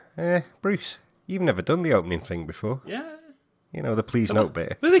Bruce, you've never done the opening thing before. Yeah. You know, the please note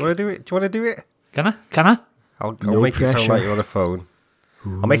bit. Really? Do you want to do it? Do you want to do it? Can I? I'll make it sound like you're on a phone.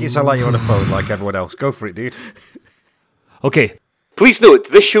 I'll make it sound like you're on a phone like everyone else. Go for it, dude. Okay. Please note,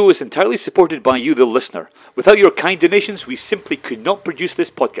 this show is entirely supported by you, the listener. Without your kind donations, we simply could not produce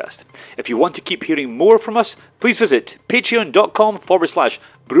this podcast. If you want to keep hearing more from us, please visit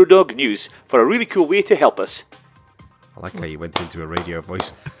patreon.com/Brewdog News for a really cool way to help us. I like how you went into a radio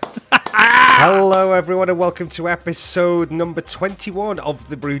voice. Hello, everyone, and welcome to episode number 21 of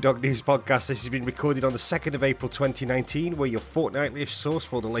the Brewdog News Podcast. This has been recorded on the 2nd of April 2019. We're your fortnightly source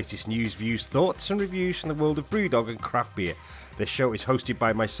for all the latest news, views, thoughts, and reviews from the world of Brewdog and craft beer. This show is hosted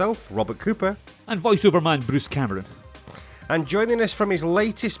by myself, Robert Cooper. And voiceover man, Bruce Cameron. And joining us from his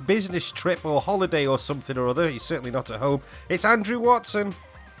latest business trip or holiday or something or other, he's certainly not at home, it's Andrew Watson.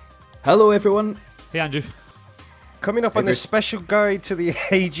 Hello, everyone. Hey, Andrew. Coming up on this special guide to the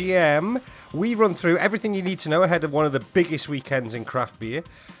AGM, we run through everything you need to know ahead of one of the biggest weekends in craft beer.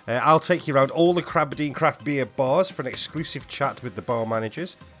 I'll take you around all the Aberdeen Craft beer bars for an exclusive chat with the bar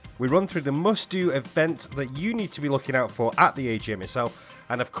managers. We run through the must-do event that you need to be looking out for at the AGM itself.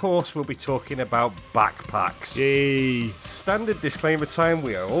 And of course, we'll be talking about backpacks. Yay! Standard disclaimer time,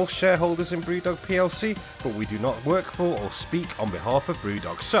 we are all shareholders in Brewdog PLC, but we do not work for or speak on behalf of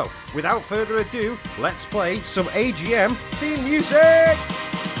Brewdog. So, without further ado, let's play some AGM theme music!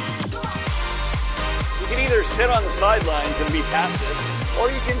 You can either sit on the sidelines and be passive, or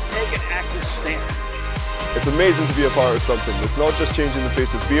you can take an active stand. It's amazing to be a part of something that's not just changing the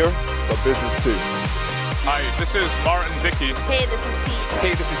face of beer, but business too. Hi, this is Martin Dickey. Hey, this is T.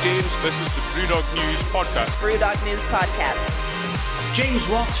 Hey, this is James. This is the Brewdog News Podcast. Brewdog News Podcast. James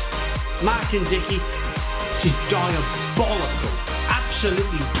Watt, Martin Dickey. This is diabolical.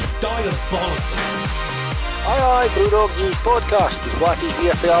 Absolutely diabolical. Aye, Brewdog News Podcast. It's Wacky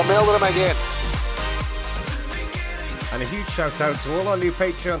here for our Melbourne again. And a huge shout out to all our new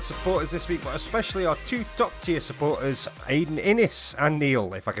Patreon supporters this week, but especially our two top tier supporters, Aidan Innes and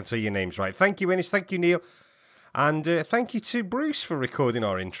Neil, if I can say your names right. Thank you, Innes. Thank you, Neil. And thank you to Bruce for recording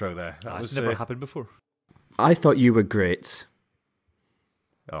our intro there. That's never happened before. I thought you were great.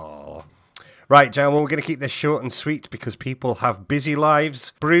 Oh. Right, gentlemen, we're going to keep this short and sweet because people have busy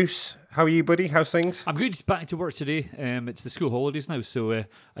lives. Bruce, how are you, buddy? How's things? I'm good. Back to work today. It's the school holidays now, so I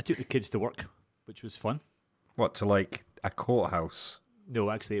took the kids to work, which was fun. What, to like a courthouse?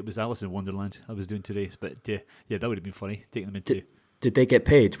 No, actually, it was Alice in Wonderland I was doing today. But yeah, that would have been funny, taking them into... Did they get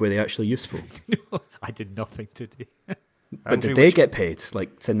paid? Were they actually useful? No, I did nothing today. But Andrew, did they get paid?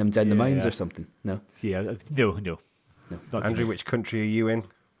 Like, send them down the mines or something? No? Yeah, no. Not Andrew, which country are you in?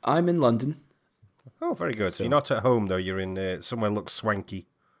 I'm in London. Oh, very good. So, you're not at home, though. You're in somewhere that looks swanky.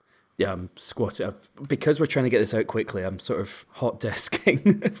 Yeah, I'm squatting. Because we're trying to get this out quickly, I'm sort of hot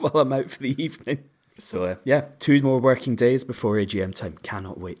desking while I'm out for the evening. So, 2 more working days before AGM time.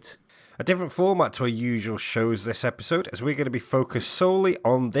 Cannot wait. A different format to our usual shows this episode, as we're going to be focused solely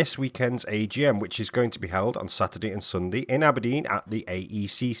on this weekend's AGM, which is going to be held on Saturday and Sunday in Aberdeen at the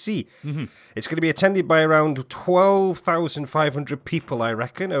AECC. Mm-hmm. It's going to be attended by around 12,500 people, I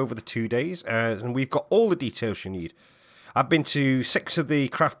reckon, over the 2 days, and we've got all the details you need. I've been to 6 of the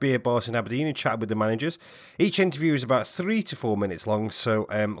craft beer bars in Aberdeen and chatted with the managers. Each interview is about 3 to 4 minutes long, so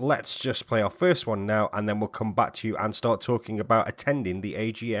let's just play our first one now, and then we'll come back to you and start talking about attending the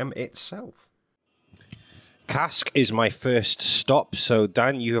AGM itself. Cask is my first stop, so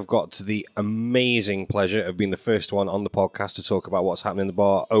Dan, you have got the amazing pleasure of being the first one on the podcast to talk about what's happening in the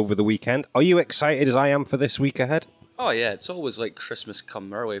bar over the weekend. Are you excited as I am for this week ahead? Oh yeah, it's always like Christmas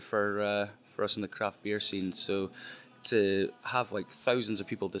come our way for us in the craft beer scene, so... to have like thousands of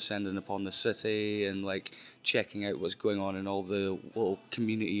people descending upon the city and like checking out what's going on in all the little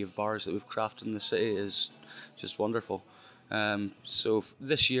community of bars that we've crafted in the city is just wonderful. So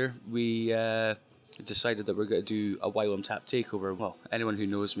this year we decided that we're going to do a Wylam Tap takeover. Well, anyone who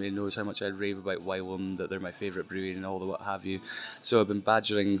knows me knows how much I rave about Wylam, that they're my favourite brewery and all the what have you. So I've been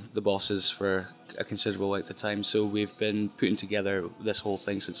badgering the bosses for a considerable length of time. So we've been putting together this whole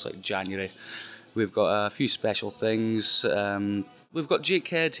thing since like January. We've got a few special things. We've got Jake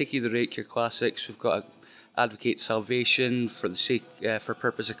Head, Take You the Rake, your classics. We've got Advocate Salvation, for the sake, for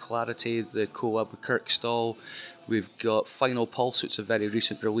purpose of clarity, the collab with Kirkstall. We've got Final Pulse, which is a very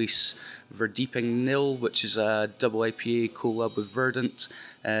recent release. Verdeeping Nil, which is a double IPA collab with Verdant.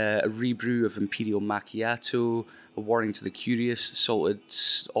 A rebrew of Imperial Macchiato. A Warning to the Curious, Salted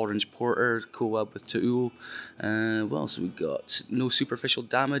Orange Porter, collab with Ta'ul. What else have we got? No Superficial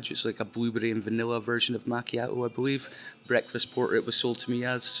Damage, it's like a blueberry and vanilla version of Macchiato, I believe. Breakfast Porter it was sold to me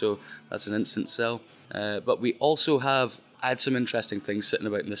as, so that's an instant sell. But we also have I had some interesting things sitting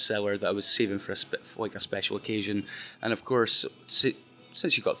about in the cellar that I was saving for a special occasion. And of course,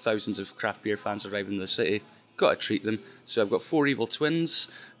 since you've got thousands of craft beer fans arriving in the city, got to treat them. So I've got 4 Evil Twins,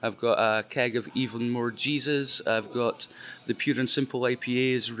 I've got a keg of Even More Jesus, I've got the Pure and Simple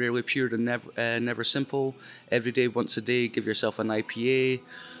IPAs, Rarely Pure and Never Simple, Every Day, Once a Day, Give Yourself an IPA,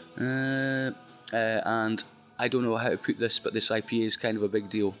 and I don't know how to put this, but this IPA is kind of a big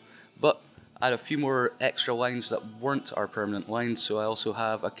deal. But I had a few more extra lines that weren't our permanent lines, so I also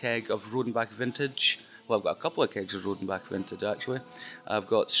have a keg of Rodenbach Vintage. Well, I've got a couple of kegs of Rodenbach Vintage, actually. I've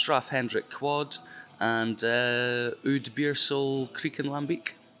got Straff Hendrick Quad and Oud Beersel Creek and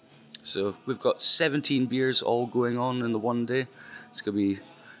Lambic. So we've got 17 beers all going on in the one day. It's going to be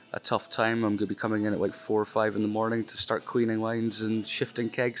a tough time. I'm going to be coming in at like 4 or 5 in the morning to start cleaning lines and shifting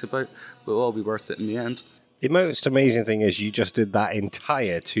kegs about, but it'll all be worth it in the end. The most amazing thing is you just did that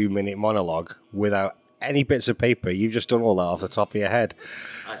entire 2-minute monologue without any bits of paper. You've just done all that off the top of your head.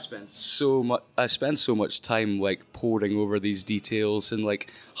 I spend so much time like poring over these details and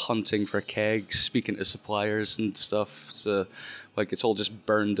like hunting for kegs, speaking to suppliers and stuff. So like it's all just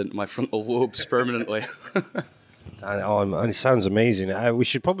burned into my frontal lobes permanently. And it sounds amazing. We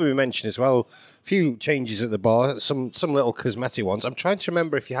should probably mention as well a few changes at the bar, some little cosmetic ones. I'm trying to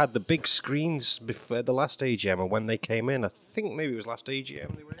remember if you had the big screens before the last AGM or when they came in. I think maybe it was last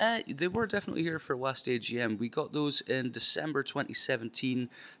AGM. They were definitely here for last AGM. We got those in December 2017,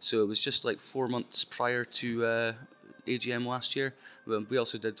 so it was just like 4 months prior to AGM last year. We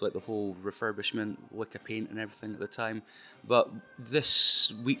also did like the whole refurbishment, lick of paint and everything at the time. But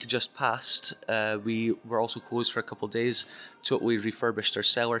this week just passed, we were also closed for a couple of days, totally refurbished our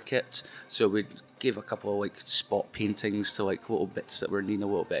cellar kit. So we gave a couple of like spot paintings to like little bits that were needing a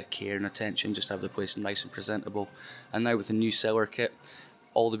little bit of care and attention, just to have the place nice and presentable. And now with the new cellar kit,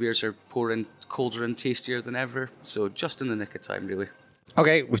 all the beers are pouring colder and tastier than ever. So just in the nick of time, really.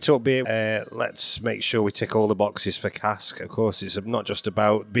 Okay, we've talked beer. Let's make sure we tick all the boxes for Cask. Of course, it's not just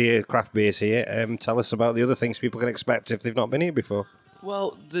about beer, craft beers here. Tell us about the other things people can expect if they've not been here before.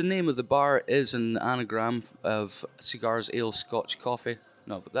 Well, the name of the bar is an anagram of Cigars, Ale, Scotch, Coffee.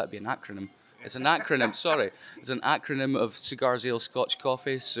 No, but that'd be an acronym. It's an acronym, sorry. It's an acronym of Cigars, Ale, Scotch,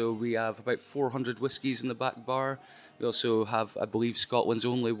 Coffee. So we have about 400 whiskies in the back bar. We also have, I believe, Scotland's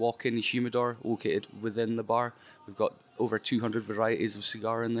only walk-in humidor located within the bar. We've got over 200 varieties of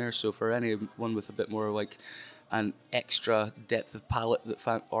cigar in there, so for anyone with a bit more like an extra depth of palate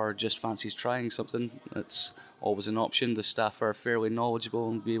that or just fancies trying something, that's always an option. The staff are fairly knowledgeable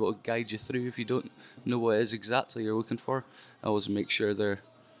and be able to guide you through if you don't know what it is exactly you're looking for. I always make sure they're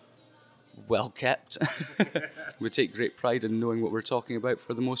well kept. We take great pride in knowing what we're talking about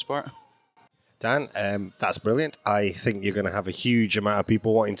for the most part. Dan, that's brilliant. I think you're going to have a huge amount of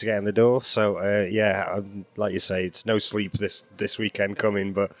people wanting to get in the door. So, like you say, it's no sleep this weekend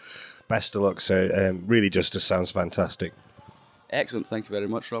coming, but best of luck. So, really just sounds fantastic. Excellent. Thank you very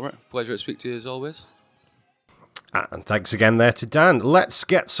much, Robert. Pleasure to speak to you as always. And thanks again there to Dan. Let's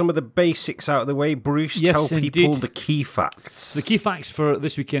get some of the basics out of the way. Bruce, yes, tell people indeed. the key facts. The key facts for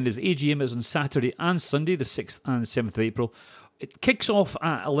this weekend is AGM is on Saturday and Sunday, the 6th and 7th of April. It kicks off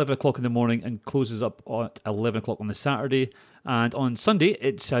at 11 o'clock in the morning and closes up at 11 o'clock on the Saturday. And on Sunday,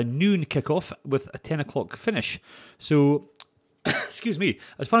 it's a noon kickoff with a 10 o'clock finish. So, excuse me,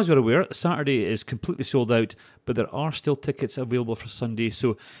 as far as we're aware, Saturday is completely sold out, but there are still tickets available for Sunday.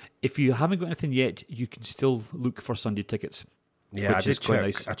 So if you haven't got anything yet, you can still look for Sunday tickets. Yeah, I did check.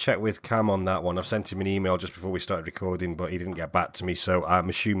 Nice. I checked with Cam on that one. I've sent him an email just before we started recording, but he didn't get back to me. So I'm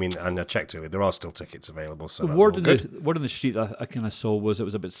assuming, and I checked earlier, there are still tickets available. So the word on the street I kind of saw was it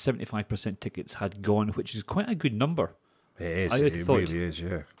was about 75% tickets had gone, which is quite a good number. It is. It really is.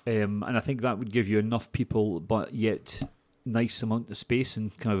 Yeah. And I think that would give you enough people, but yet nice amount of space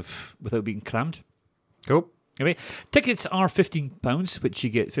and kind of without being crammed. Cool. Anyway, tickets are £15, which you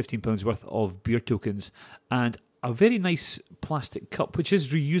get £15 worth of beer tokens and a very nice plastic cup, which is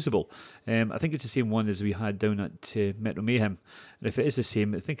reusable. I think it's the same one as we had down at Metro Mayhem. And if it is the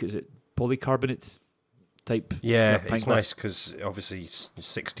same, I think it's polycarbonate type. Yeah, it's nice because obviously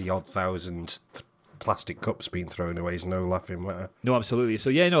 60-odd thousand plastic cups being thrown away is no laughing matter. No, absolutely.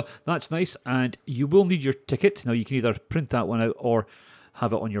 So yeah, no, that's nice. And you will need your ticket. Now you can either print that one out or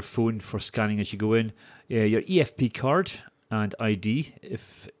have it on your phone for scanning as you go in. Your EFP card and ID,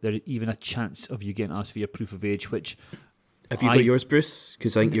 if there's even a chance of you getting asked for your proof of age, which... Have you got yours, Bruce?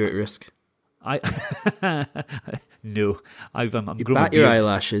 Because I think you're at risk. No. I'm you growing bat your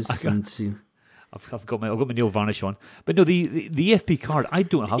eyelashes and see... I've got my nail varnish on. But no, the EFP card, I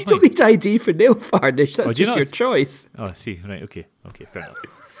don't have. You don't need ID for nail varnish. That's just your choice. Oh, I see. Right, okay, fair enough.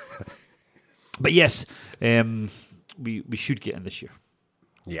 But yes, we should get in this year.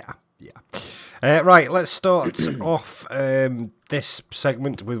 Yeah. Right, let's start off this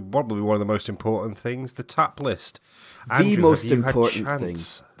segment with probably one of the most important things, the tap list. Andrew, most have you had important thing.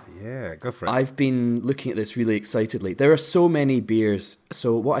 Yeah, go for it. I've been looking at this really excitedly. There are so many beers,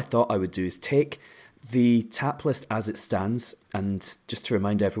 so what I thought I would do is take the tap list as it stands, and just to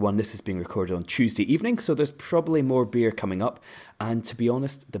remind everyone, this is being recorded on Tuesday evening, so there's probably more beer coming up, and to be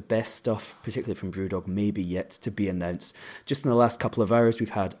honest, the best stuff, particularly from Brewdog, may be yet to be announced. Just in the last couple of hours,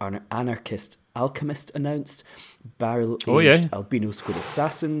 we've had our Anarchist Alchemist announced, Barrel-Aged Albino Squid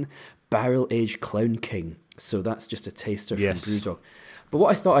Assassin, Barrel-Aged Clown King, so that's just a taster from Brewdog. But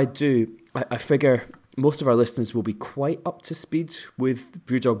what I thought I'd do, I figure most of our listeners will be quite up to speed with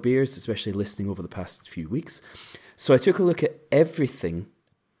Brewdog beers, especially listening over the past few weeks. So I took a look at everything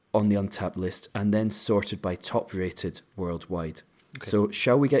on the Untapped list and then sorted by top rated worldwide. Okay. So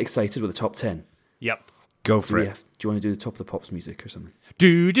shall we get excited with the top 10? Yep. Go for it. Do you want to do the Top of the Pops music or something?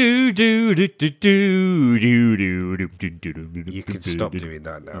 You can stop doing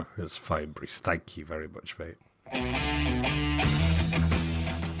that now. It's fine, Bruce. Thank you very much, mate.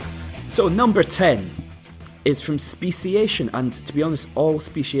 So number 10 is from Speciation, and to be honest, all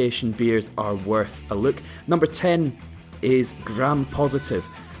Speciation beers are worth a look. Number 10 is Gram Positive,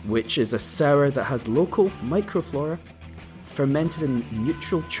 which is a sour that has local microflora, fermented in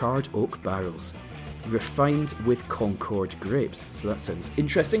neutral charred oak barrels, refined with Concord grapes. So that sounds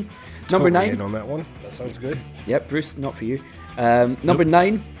interesting. Number 9 in on that one. That sounds good. Yep, Bruce, not for you. Number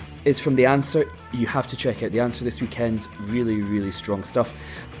 9 is from The Answer. You have to check out The Answer this weekend. Really, really strong stuff.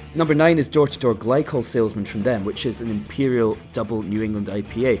 Number 9 is Door to Door Glycol Salesman from them, which is an Imperial Double New England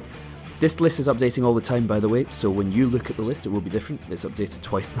IPA. This list is updating all the time, by the way, so when you look at the list, it will be different. It's updated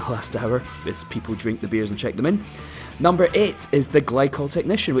twice in the last hour as people drink the beers and check them in. Number 8 is the Glycol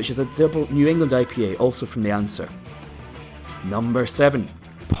Technician, which is a Double New England IPA, also from The Answer. Number 7,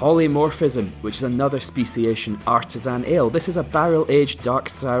 Polymorphism, which is another Speciation Artisan Ale. This is a barrel-aged dark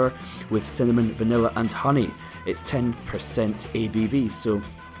sour with cinnamon, vanilla and honey. It's 10% ABV, so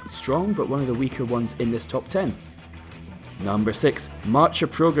strong, but one of the weaker ones in this top 10. Number 6, March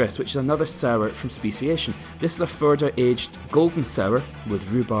of Progress, which is another sour from Speciation. This is a further aged golden sour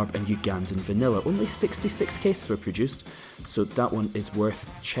with rhubarb and Ugandan vanilla. Only 66 cases were produced, so that one is worth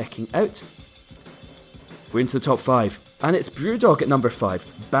checking out. We're into the top 5, and it's Brewdog at number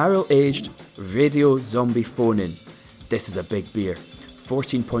 5, Barrel Aged Radio Zombie Phone-In. This is a big beer,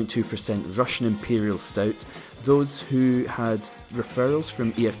 14.2% Russian Imperial Stout. Those who had referrals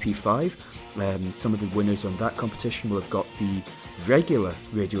from EFP5, some of the winners on that competition will have got the regular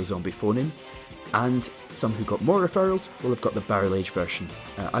Radio Zombie Phone-In, and some who got more referrals will have got the barrel-aged version.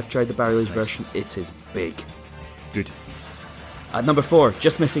 I've tried the barrel-aged version, it is big. Good. At number 4,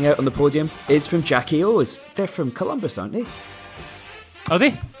 just missing out on the podium, is from Jackie O's. They're from Columbus, aren't they? Are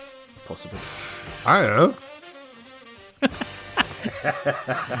they? Possibly. I don't know.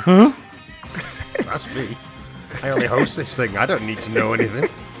 Huh? That's me. I only host this thing. I don't need to know anything.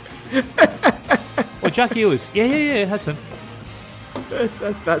 Oh, Jackie O's. Yeah, that's him.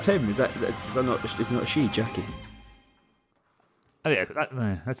 That's him. Is that not a she, Jackie? Oh, yeah,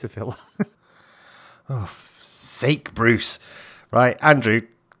 that's a fella. Oh, sake, Bruce. Right, Andrew,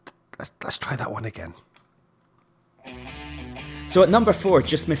 let's try that one again. So at number 4,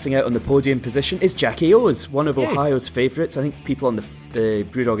 just missing out on the podium position, is Jackie O's, one of Ohio's favourites. I think people on the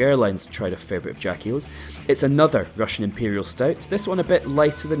Brewdog Airlines tried a fair bit of Jackie O's. It's another Russian Imperial Stout. This one a bit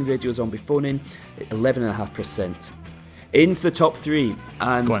lighter than Radio Zombie Phone-In, 11.5%. Into the top 3,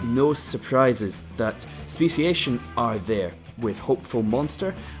 and no surprises that Speciation are there with Hopeful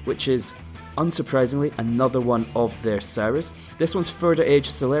Monster, which is, unsurprisingly, another one of their sours. This one's further aged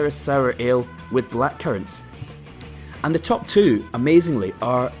Solaris Sour Ale with blackcurrants. And the top 2, amazingly,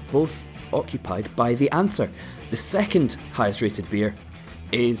 are both occupied by The Answer. The second highest rated beer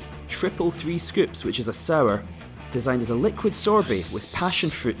is Triple 3 Scoops, which is a sour designed as a liquid sorbet with passion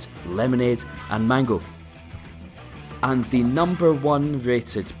fruit, lemonade and mango. And the number 1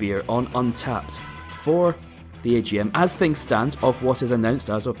 rated beer on Untapped for the AGM, as things stand, of what is announced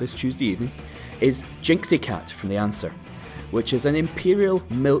as of this Tuesday evening, is Jinxie Cat from The Answer, which is an imperial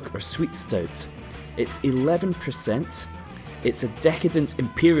milk or sweet stout. It's 11%. It's a decadent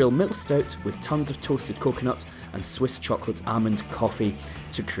imperial milk stout with tons of toasted coconut and Swiss chocolate almond coffee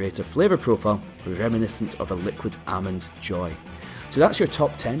to create a flavour profile reminiscent of a liquid almond joy. So that's your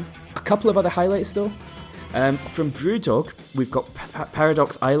top 10. A couple of other highlights though. From Brewdog, we've got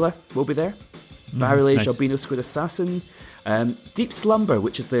Paradox Isla will be there. Barrel-aged Albino Squid Assassin. Deep Slumber,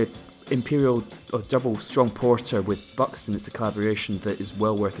 which is the Imperial double strong porter with Buxton. It's a collaboration that is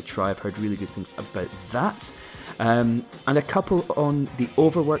well worth a try. I've heard really good things about that. And a couple on the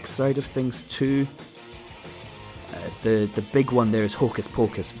overwork side of things too. The big one there is Hocus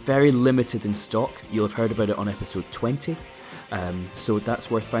Pocus. Very limited in stock. You'll have heard about it on episode 20. So that's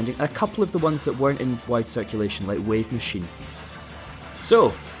worth finding. A couple of the ones that weren't in wide circulation, like Wave Machine.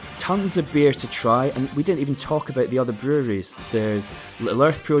 So, tons of beer to try, and we didn't even talk about the other breweries. There's Little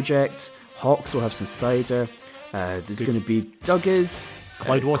Earth Project, Hawks will have some cider, there's going to be Duggas,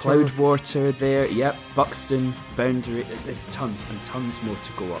 Cloudwater there, yep, Buxton, Boundary, there's tons and tons more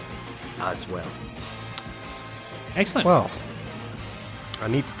to go up as well. Excellent. Well, I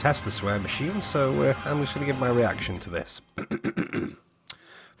need to test the swear machine, so I'm just going to give my reaction to this.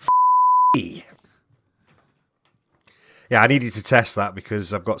 Yeah, I needed to test that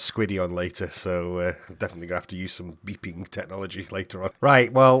because I've got Squiddy on later, so I'm definitely going to have to use some beeping technology later on.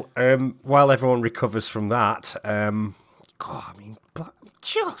 Right, well, while everyone recovers from that, but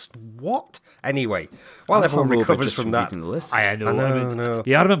just what? Anyway, while everyone recovers from that, I know.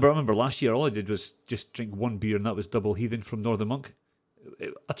 Yeah, I remember last year all I did was just drink one beer, and that was Double Heathen from Northern Monk.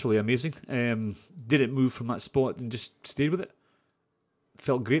 Utterly amazing. Didn't move from that spot and just stayed with it.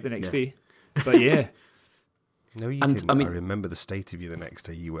 Felt great the next day, but yeah. No, you didn't. I remember the state of you the next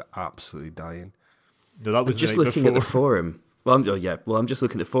day. You were absolutely dying. No, that was just looking at the forum. Well, I'm just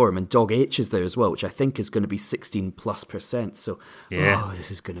looking at the forum, and Dog H is there as well, which I think is going to be 16+%. So, yeah. This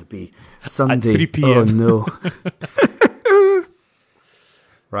is going to be Sunday. At 3 p.m. Oh no!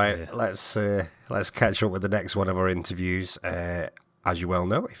 Right, yeah. Let's catch up with the next one of our interviews. As you well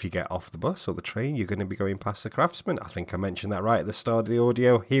know, if you get off the bus or the train, you're going to be going past the Craftsman. I think I mentioned that right at the start of the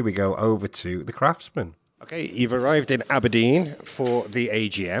audio. Here we go, over to the Craftsman. Okay, you've arrived in Aberdeen for the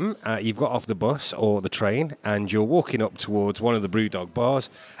AGM. You've got off the bus or the train, and you're walking up towards one of the Brewdog bars,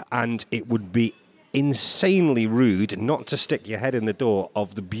 and it would be insanely rude not to stick your head in the door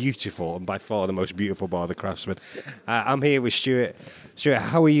of the beautiful, and by far the most beautiful bar, the Craftsman. I'm here with Stuart. Stuart,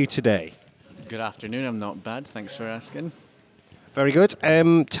 how are you today? Good afternoon, I'm not bad, thanks for asking. Very good.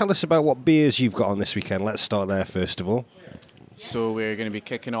 Tell us about what beers you've got on this weekend. Let's start there first of all. So we're going to be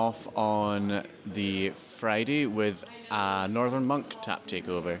kicking off on the Friday with a Northern Monk tap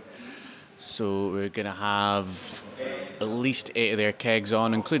takeover. So we're going to have at least 8 of their kegs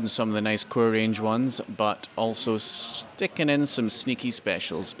on, including some of the nice core range ones, but also sticking in some sneaky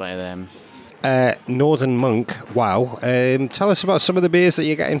specials by them. Northern Monk, wow. Tell us about some of the beers that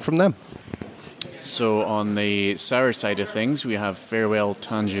you're getting from them. So on the sour side of things, we have Farewell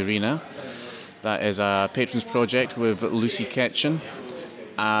Tangerina. That is a patrons project with Lucy Ketchen.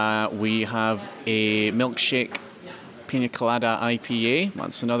 We have a milkshake pina colada IPA.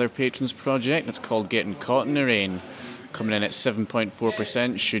 That's another patrons project. It's called Getting Caught in the Rain. Coming in at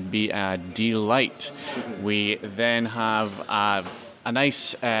 7.4%, should be a delight. We then have a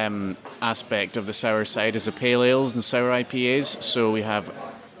nice aspect of the sour side is the pale ales and sour IPAs. So we have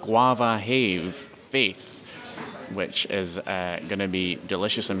Guava Faith, which is going to be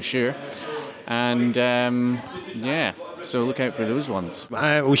delicious, I'm sure. And so look out for those ones.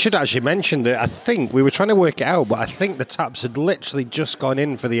 We should actually mention that I think we were trying to work it out, but I think the taps had literally just gone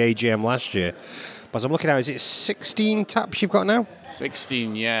in for the AGM last year. But as I'm looking at, is it 16 taps you've got now?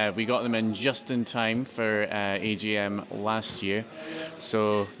 16, yeah. We got them in just in time for AGM last year.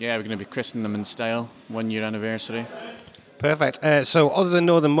 So, yeah, we're going to be christening them in style, 1 year anniversary. Perfect. So other than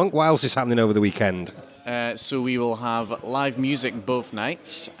Northern Monk, what else is happening over the weekend? So we will have live music both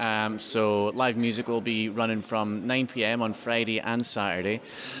nights. So live music will be running from 9 p.m. on Friday and Saturday.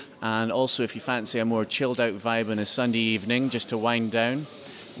 And also if you fancy a more chilled out vibe on a Sunday evening, just to wind down,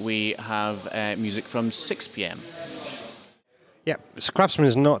 we have music from 6 p.m. Yeah, so Craftsman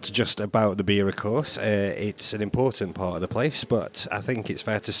is not just about the beer, of course. It's an important part of the place, but I think it's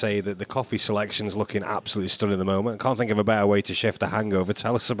fair to say that the coffee selection's looking absolutely stunning at the moment. Can't think of a better way to shift a hangover.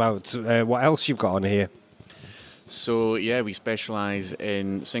 Tell us about what else you've got on here. So, yeah, we specialise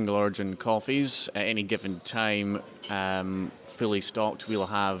in single origin coffees. At any given time, fully stocked, we'll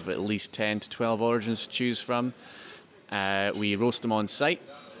have at least 10 to 12 origins to choose from. We roast them on site.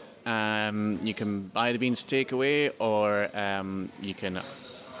 You can buy the beans takeaway, or you can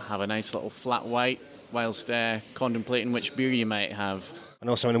have a nice little flat white whilst contemplating which beer you might have. And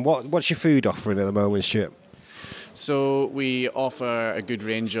also, what's your food offering at the moment, Stuart? So we offer a good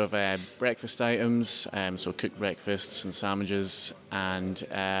range of breakfast items, so cooked breakfasts and sandwiches, and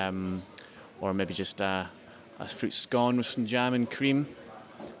or maybe just a fruit scone with some jam and cream.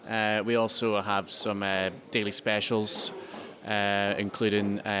 We also have some daily specials,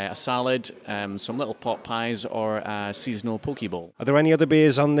 including a salad, some little pot pies, or a seasonal poke bowl. Are there any other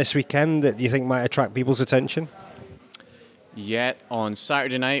beers on this weekend that you think might attract people's attention? Yet on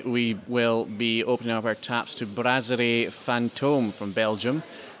Saturday night, we will be opening up our taps to Brasserie Fantôme from Belgium.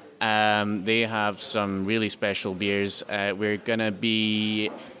 They have some really special beers. We're going to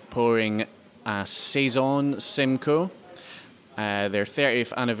be pouring a Saison Simcoe, their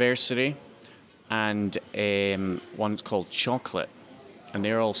 30th anniversary, and one's called Chocolate. And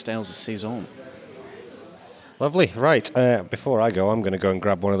they're all styles of Saison. Lovely. Right, before I go, I'm going to go and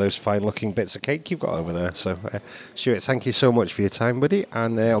grab one of those fine-looking bits of cake you've got over there. So, Stuart, thank you so much for your time, buddy,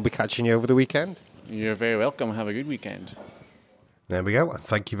 and I'll be catching you over the weekend. You're very welcome. Have a good weekend. There we go. And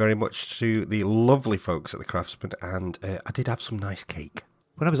thank you very much to the lovely folks at the Craftsman, and I did have some nice cake.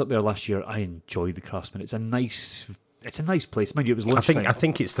 When I was up there last year, I enjoyed the Craftsman. It's a nice place. Mind you, it was lunchtime. I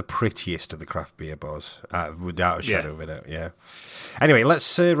think it's the prettiest of the craft beer bars, without a shadow of a doubt. Yeah. Anyway,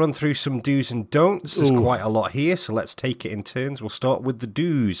 let's run through some do's and don'ts. There's quite a lot here, so let's take it in turns. We'll start with the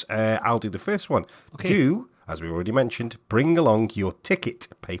do's. I'll do the first one. Okay. Do, as we already mentioned, bring along your ticket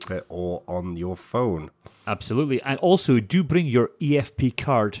paper or on your phone. Absolutely, and also do bring your EFP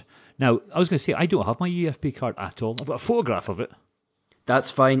card. Now, I was going to say I don't have my EFP card at all. I've got a photograph of it.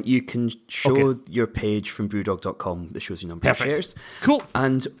 That's fine. You can show your page from brewdog.com that shows your number of shares. Cool.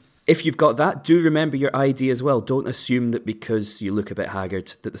 And if you've got that, do remember your ID as well. Don't assume that because you look a bit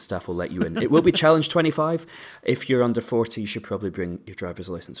haggard that the staff will let you in. It will be challenge 25. If you're under 40, you should probably bring your driver's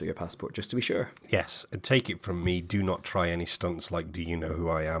license or your passport just to be sure. Yes, and take it from me, do not try any stunts like do you know who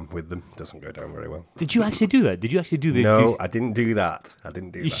I am with them. Doesn't go down very well. Did you actually do that? Did you actually do the... No, I didn't do that.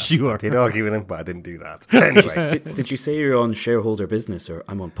 You sure? I did argue with him, but I didn't do that. Anyway. Did you say you're on shareholder business or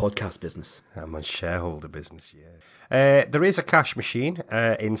I'm on podcast business? I'm on shareholder business, yeah. There is a cash machine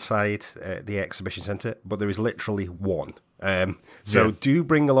inside the exhibition centre, but there is literally one. So do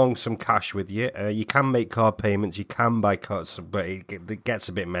bring along some cash with you. You can make card payments, you can buy cards, but it gets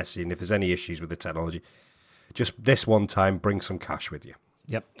a bit messy, and if there's any issues with the technology, just this one time, bring some cash with you.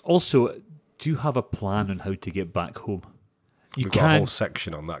 Yep. Also, do you have a plan on how to get back home? We've got a whole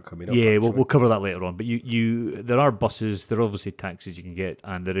section on that coming up. Yeah, we'll cover that later on. But there are buses, there are obviously taxis you can get,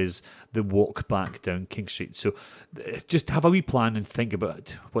 and there is the walk back down King Street. So just have a wee plan and think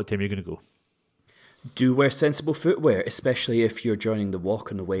about what time you're going to go. Do wear sensible footwear, especially if you're joining the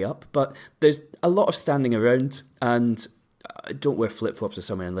walk on the way up. But there's a lot of standing around, and don't wear flip-flops or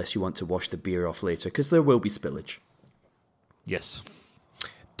something unless you want to wash the beer off later, because there will be spillage. Yes.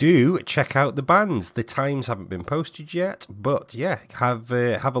 Do check out the bands. The times haven't been posted yet, but yeah, have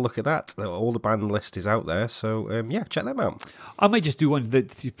a look at that. All the band list is out there, so check them out. I might just do one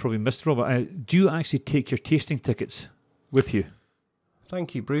that you probably missed, Robert. Do you actually take your tasting tickets with you?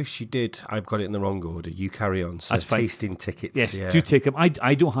 Thank you, Bruce. You did. I've got it in the wrong order. You carry on. So that's fine. Tasting tickets. Yes, do take them. I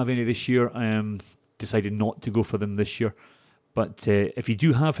don't have any this year. Decided not to go for them this year. But if you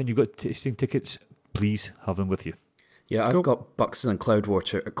do have and you've got tasting tickets, please have them with you. Yeah, I've got Buxton and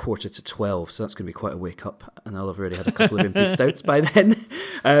Cloudwater at 11:45, so that's going to be quite a wake-up, and I'll have already had a couple of impy stouts by then.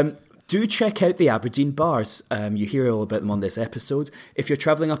 Do check out the Aberdeen bars. You hear all about them on this episode. If you're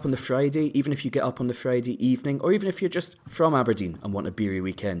travelling up on the Friday, even if you get up on the Friday evening, or even if you're just from Aberdeen and want a beery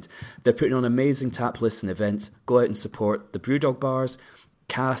weekend, they're putting on amazing tap lists and events. Go out and support the Brewdog bars,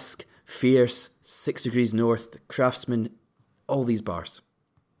 Cask, Fierce, 6 Degrees North, the Craftsman, all these bars.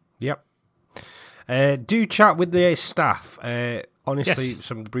 Yep. Do chat with the staff. Honestly, Yes.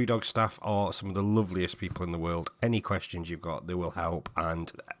 some of the Brewdog staff are some of the loveliest people in the world. Any questions you've got, they will help, and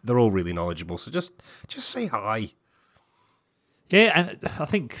they're all really knowledgeable. So just say hi. Yeah, and I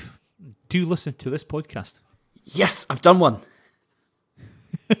think do listen to this podcast. Yes, I've done one.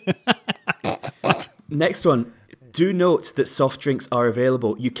 Next one. Do note that soft drinks are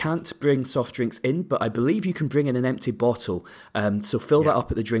available. You can't bring soft drinks in, but I believe you can bring in an empty bottle. So fill that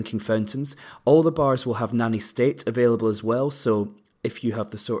up at the drinking fountains. All the bars will have Nanny State available as well. So if you have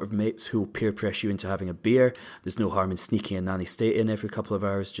the sort of mates who will peer press you into having a beer, there's no harm in sneaking a Nanny State in every couple of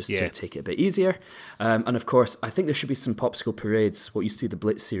hours just to take it a bit easier. And of course, I think there should be some popsicle parades, what used to be the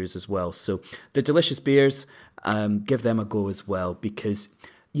Blitz series as well. So the delicious beers, give them a go as well, because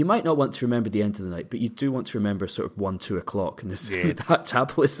you might not want to remember the end of the night, but you do want to remember sort of 1, 2 o'clock. And that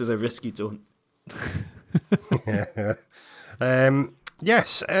tab list is a risk you don't.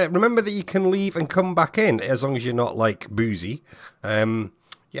 Yes, remember that you can leave and come back in as long as you're not like boozy.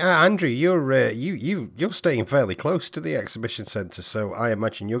 Andrew, you're staying fairly close to the exhibition centre, so I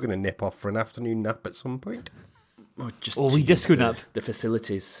imagine you're going to nip off for an afternoon nap at some point. Or just we disco nap. The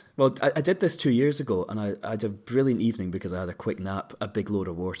facilities. Well, I did this 2 years ago, and I had a brilliant evening because I had a quick nap, a big load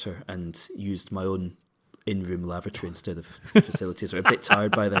of water, and used my own in-room lavatory instead of facilities. I was a bit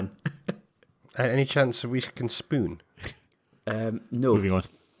tired by then. Any chance we can spoon? No. Moving on.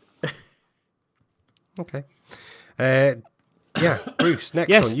 Okay. Yeah, Bruce, next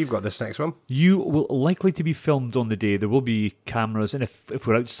Yes. one. You've got this next one. You will likely to be filmed on the day. There will be cameras, and if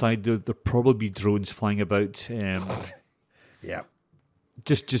we're outside, there'll probably be drones flying about. Yeah.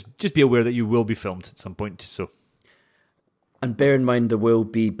 Just be aware that you will be filmed at some point. So, And bear in mind there will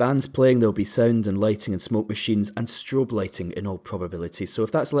be bands playing, there'll be sound and lighting and smoke machines and strobe lighting in all probability. So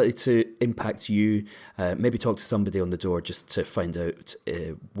if that's likely to impact you, maybe talk to somebody on the door just to find out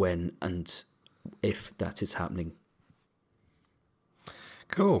when and if that is happening.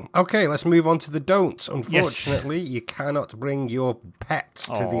 Cool. Okay, let's move on to the don'ts. Unfortunately, you cannot bring your pets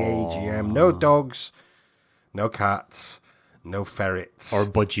to the AGM. No dogs, no cats, no ferrets. or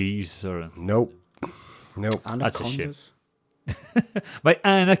budgies, or Nope. That's a shame.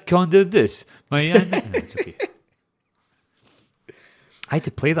 Anacondas? my anaconda. It's okay. I had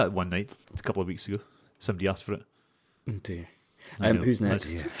to play that one night a couple of weeks ago. Somebody asked for it. Oh dear. I know. Who's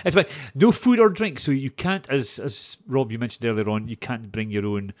next? It's about no food or drink, so you can't, as Rob, you mentioned earlier on, you can't bring your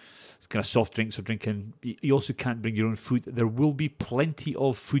own kind of soft drinks or drinking. You also can't bring your own food. There will be plenty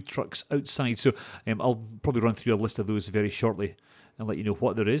of food trucks outside, so I'll probably run through a list of those very shortly and let you know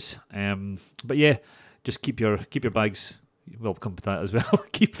what there is. But yeah, just keep your bags. We'll come to that as well.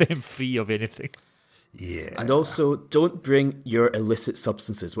 Keep them free of anything. Yeah. And also, don't bring your illicit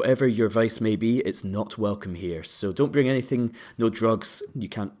substances. Whatever your vice may be, it's not welcome here. So don't bring anything, no drugs. You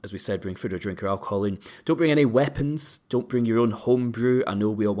can't, as we said, bring food or drink or alcohol in. Don't bring any weapons. Don't bring your own home brew. I know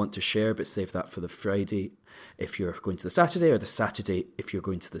we all want to share, but save that for the Friday if you're going to the Saturday, or the Saturday if you're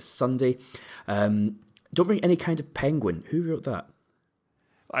going to the Sunday. Don't bring any kind of penguin. Who wrote that?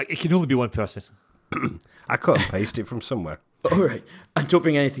 It can only be one person. I cut and paste it from somewhere. All right. And don't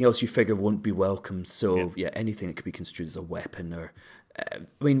bring anything else you figure won't be welcome. So, yeah, anything that could be construed as a weapon or...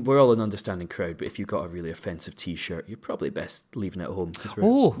 we're all an understanding crowd, but if you've got a really offensive T-shirt, you're probably best leaving it at home. We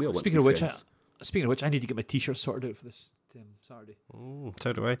all want speaking of which, I need to get my T-shirt sorted out for this Saturday.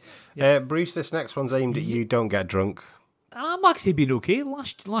 So do I. Bruce, this next one's aimed at you. Don't get drunk. I'm actually been okay.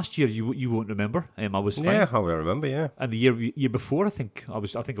 Last year, you won't remember. I was fine. Yeah, I will remember, yeah. And the year before, I think I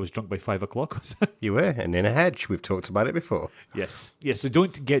was drunk by 5 o'clock. You were, and in a hedge. We've talked about it before. Yes. So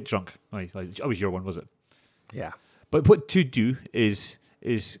don't get drunk. I was your one, was it? Yeah. But what to do is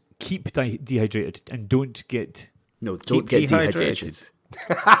keep dehydrated and don't get... No, don't get dehydrated.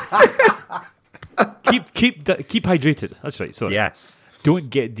 keep hydrated. That's right, sorry. Yes. Don't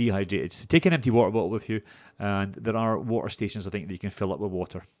get dehydrated. So take an empty water bottle with you, and there are water stations, I think, that you can fill up with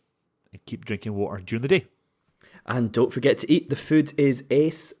water. And keep drinking water during the day. And don't forget to eat. The food is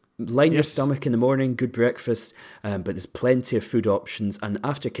ace. Line your stomach in the morning, good breakfast, but there's plenty of food options. And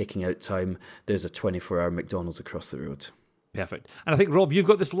after kicking out time, there's a 24-hour McDonald's across the road. Perfect. And I think, Rob, you've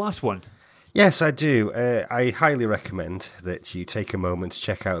got this last one. Yes, I do. I highly recommend that you take a moment to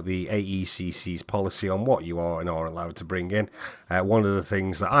check out the AECC's policy on what you are and are allowed to bring in. One of the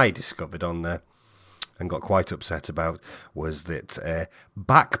things that I discovered on there and got quite upset about was that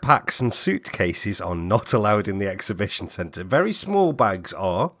backpacks and suitcases are not allowed in the exhibition centre. Very small bags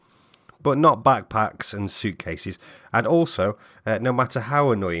are, but not backpacks and suitcases. And also, no matter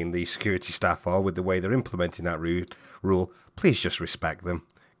how annoying the security staff are with the way they're implementing that rule, please just respect them.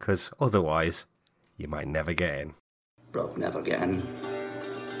 Because otherwise, you might never get in. Bro, never get in.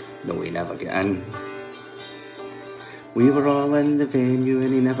 No, he never get in. We were all in the venue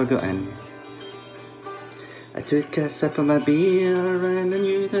and he never got in. I took a sip of my beer and I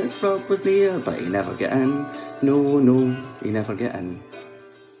knew that Rob was near, but he never get in. No, he never get in.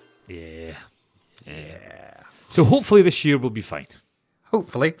 Yeah. So hopefully this year will be fine.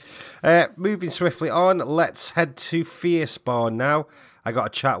 Hopefully. Moving swiftly on, let's head to Fierce Bar now. I got a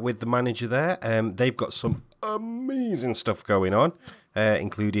chat with the manager there. They've got some amazing stuff going on,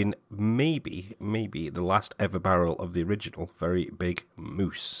 including maybe the last ever barrel of the original Very Big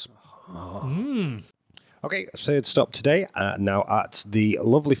Moose. Okay, third stop today, now at the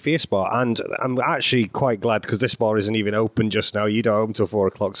lovely Fierce Bar, and I'm actually quite glad because this bar isn't even open just now. You don't open till 4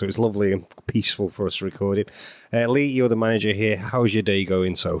 o'clock, so it's lovely and peaceful for us recording. Lee, you're the manager here. How's your day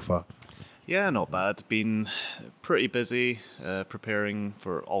going so far? Yeah, not bad. Been pretty busy preparing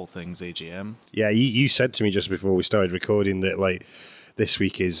for all things AGM. Yeah, you said to me just before we started recording that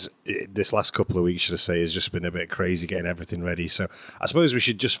this last couple of weeks, should I say, has just been a bit crazy getting everything ready. So I suppose we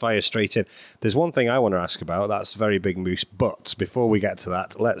should just fire straight in. There's one thing I want to ask about, that's Very Big Moose, but before we get to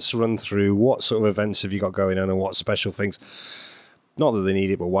that, let's run through what sort of events have you got going on and what special things, not that they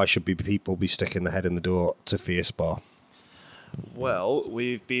need it, but why should people be sticking their head in the door to Fierce Bar? Well,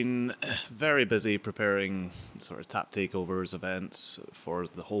 we've been very busy preparing sort of tap takeovers events for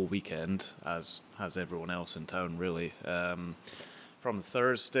the whole weekend, as has everyone else in town, really. From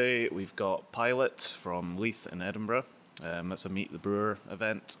Thursday, we've got Pilot from Leith in Edinburgh. It's a Meet the Brewer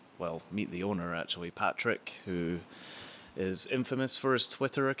event. Well, meet the owner, actually, Patrick, who is infamous for his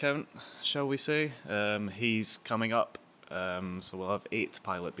Twitter account, shall we say. He's coming up, so we'll have 8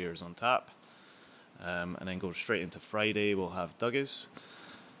 pilot beers on tap. And then go straight into Friday, we'll have Douglas.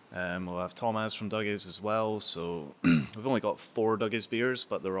 We'll have Thomas from Douglas as well. So we've only got 4 Douglas beers,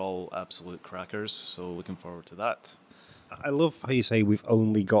 but they're all absolute crackers. So looking forward to that. I love how you say we've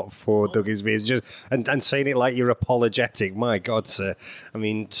only got 4 Douglas beers, just and saying it like you're apologetic. My God, sir. I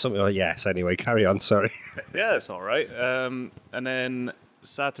mean, something. Oh, yes. Anyway, carry on. Sorry. Yeah, it's all right. And then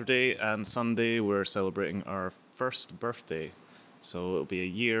Saturday and Sunday, we're celebrating our first birthday. So it'll be a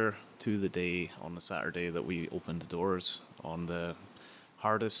year to the day on the Saturday that we opened the doors on the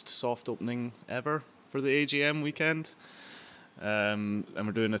hardest soft opening ever for the AGM weekend. And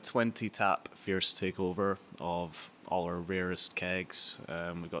we're doing a 20 tap fierce takeover of all our rarest kegs.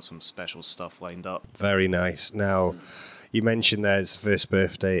 We've got some special stuff lined up. Very nice. Now, you mentioned there's first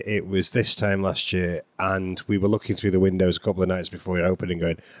birthday. It was this time last year, and we were looking through the windows a couple of nights before it opened and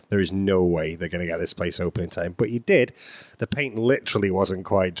going, there is no way they're going to get this place open in time. But you did. The paint literally wasn't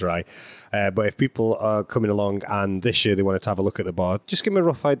quite dry. But if people are coming along and this year they wanted to have a look at the bar, just give me a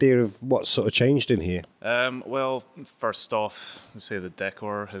rough idea of what sort of changed in here. Well, first off, I'd say the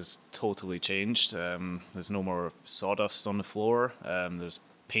decor has totally changed. There's no more sawdust on the floor. There's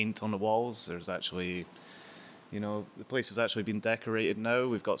paint on the walls. There's actually... the place has actually been decorated now.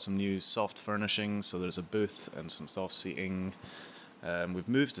 We've got some new soft furnishings, so there's a booth and some soft seating. We've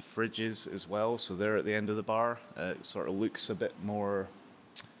moved the fridges as well, so they're at the end of the bar. It sort of looks a bit more,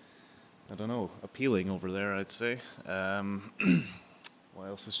 appealing over there, I'd say. What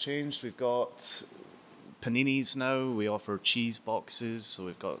else has changed? We've got paninis now. We offer cheese boxes, so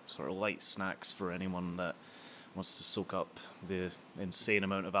we've got sort of light snacks for anyone that wants to soak up the insane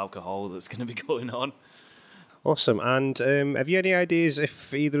amount of alcohol that's going to be going on. Awesome. And have you any ideas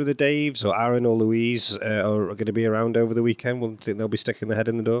if either of the Daves or Aaron or Louise are going to be around over the weekend? Will they'll be sticking their head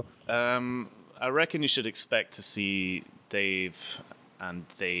in the door? I reckon you should expect to see Dave and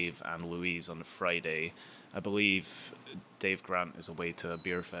Louise on the Friday. I believe Dave Grant is away to a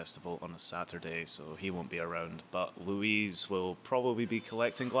beer festival on a Saturday, so he won't be around. But Louise will probably be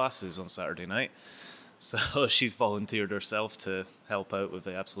collecting glasses on Saturday night. So she's volunteered herself to help out with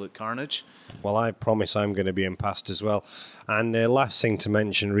the absolute carnage. Well, I promise I'm going to be in past as well. And last thing to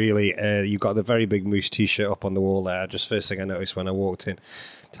mention, really, you've got the Very Big Moose T-shirt up on the wall there. Just first thing I noticed when I walked in.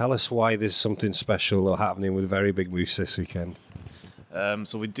 Tell us why there's something special happening with Very Big Moose this weekend.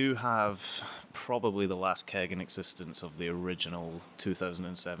 So we do have probably the last keg in existence of the original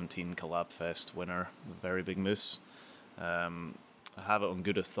 2017 Collab Fest winner, Very Big Moose. I have it on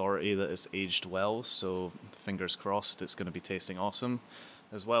good authority that it's aged well, so fingers crossed it's going to be tasting awesome.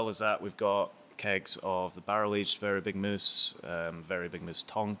 As well as that, we've got kegs of the barrel-aged Very Big Moose, Very Big Moose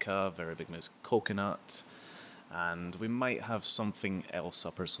Tonka, Very Big Moose Coconut, and we might have something else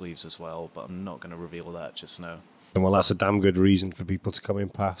up our sleeves as well, but I'm not going to reveal that just now. Well, that's a damn good reason for people to come in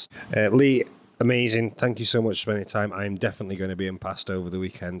past. Lee, amazing. Thank you so much for spending time. I'm definitely going to be in past over the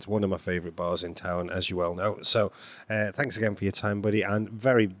weekend. One of my favourite bars in town, as you well know. So thanks again for your time, buddy, and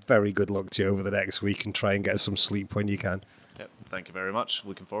very, very good luck to you over the next week, and try and get some sleep when you can. Yep, thank you very much.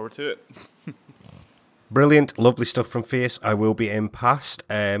 Looking forward to it. Brilliant. Lovely stuff from Fierce. I will be in past.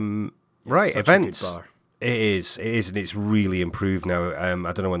 Right, events. A good bar. It is, and it's really improved now. I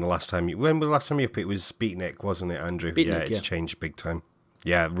don't know when was the last time you up? It was Beatnik, wasn't it, Andrew? Beatnik, it's changed big time.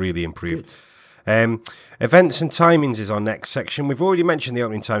 Yeah, really improved. Events and timings is our next section. We've already mentioned the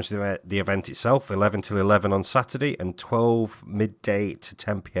opening times of the event itself, 11 till 11 on Saturday and 12 midday to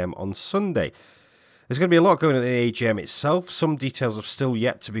 10 p.m. on Sunday. There's going to be a lot going on at the AGM itself. Some details have still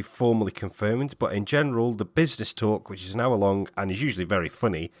yet to be formally confirmed, but in general, the business talk, which is an hour long and is usually very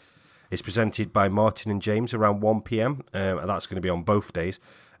funny, is presented by Martin and James around 1 p.m. And that's going to be on both days.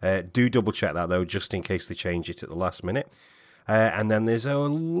 Do double check that though, just in case they change it at the last minute. And then there's a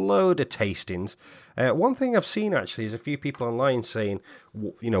load of tastings. One thing I've seen actually is a few people online saying,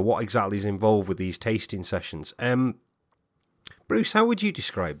 what exactly is involved with these tasting sessions. Bruce, how would you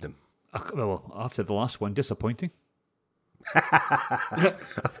describe them? Well, after the last one, disappointing. The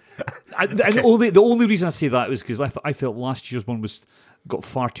only reason I say that was because I felt last year's one got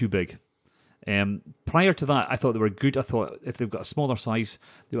far too big. Prior to that, I thought they were good. I thought if they've got a smaller size,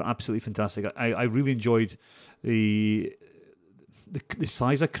 they were absolutely fantastic. I really enjoyed the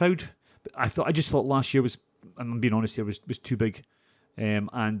size of crowd. But I just thought last year was, and I'm being honest here, was too big, and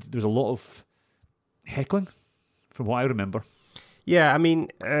there was a lot of heckling, from what I remember. Yeah, I mean,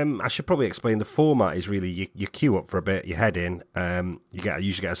 I should probably explain the format is really you queue up for a bit, you head in,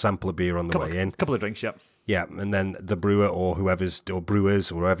 usually get a sample of beer on the way in. A couple of drinks, yeah. Yeah, and then the brewer or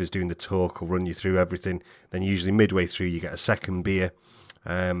brewers or whoever's doing the talk will run you through everything. Then usually midway through you get a second beer.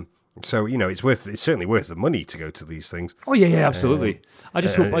 So it's certainly worth the money to go to these things. Oh yeah, absolutely. I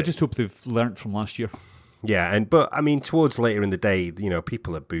just hope they've learnt from last year. Yeah, but I mean, towards later in the day,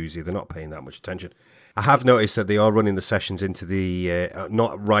 people are boozy; they're not paying that much attention. I have noticed that they are running the sessions into the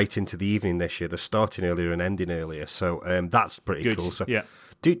not right into the evening this year. They're starting earlier and ending earlier, so that's pretty Good. cool. So yeah.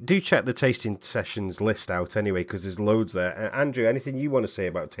 Do check the tasting sessions list out anyway, because there's loads there. Andrew, anything you want to say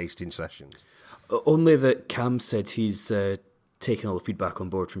about tasting sessions? Only that Cam said he's taken all the feedback on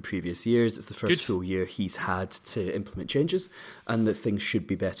board from previous years. It's the first full year he's had to implement changes, and that things should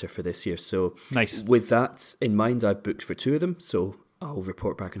be better for this year. So nice. With that in mind, I booked for 2 of them, so I'll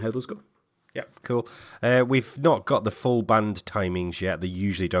report back on how those go. Yep, cool. We've not got the full band timings yet. They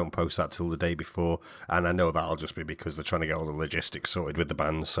usually don't post that till the day before, and I know that'll just be because they're trying to get all the logistics sorted with the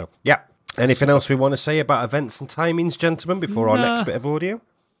bands. So, yeah. Anything else we want to say about events and timings, gentlemen, before our next bit of audio?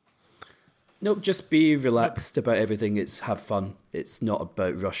 Nope, just be relaxed about everything. It's have fun. It's not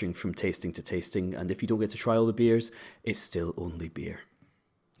about rushing from tasting to tasting, and if you don't get to try all the beers, it's still only beer.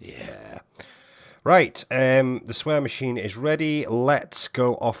 Yeah. Right, the swear machine is ready. Let's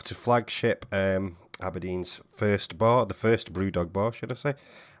go off to Flagship, Aberdeen's first bar, the first Brewdog bar, should I say.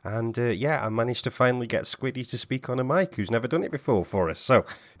 And I managed to finally get Squiddy to speak on a mic, who's never done it before for us. So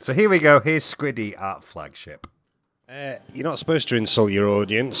here we go. Here's Squiddy at Flagship. You're not supposed to insult your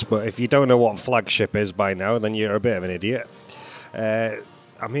audience, but if you don't know what Flagship is by now, then you're a bit of an idiot.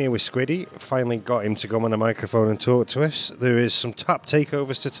 I'm here with Squiddy. Finally got him to come on a microphone and talk to us. There is some tap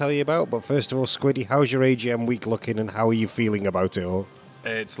takeovers to tell you about, but first of all, Squiddy, how's your AGM week looking and how are you feeling about it all?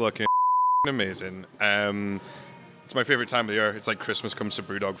 It's looking amazing. It's my favourite time of the year. It's like Christmas comes to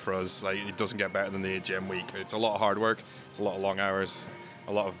Brewdog for us. Like, it doesn't get better than the AGM week. It's a lot of hard work. It's a lot of long hours,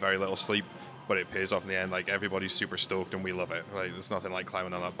 a lot of very little sleep, but it pays off in the end. Like, everybody's super stoked and we love it. Like, there's nothing like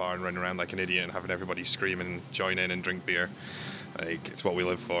climbing on that bar and running around like an idiot and having everybody scream and join in and drink beer. Like, it's what we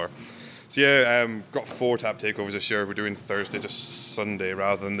live for. So got 4 tap takeovers this year. We're doing Thursday to Sunday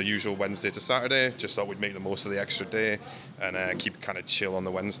rather than the usual Wednesday to Saturday. Just thought we'd make the most of the extra day and keep kind of chill on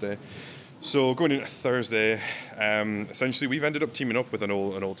the Wednesday. So going into Thursday, essentially we've ended up teaming up with an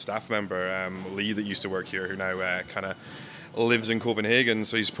old staff member, Lee, that used to work here, who now kind of lives in Copenhagen.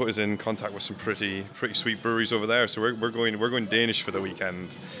 So he's put us in contact with some pretty sweet breweries over there. So we're going Danish for the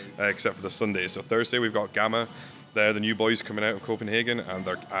weekend, except for the Sunday. So Thursday we've got Gamma. They're the new boys coming out of Copenhagen, and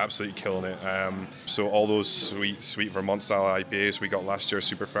they're absolutely killing it. So all those sweet Vermont-style IPAs we got last year,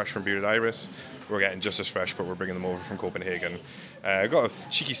 super fresh from Bearded Iris, we're getting just as fresh, but we're bringing them over from Copenhagen. Got a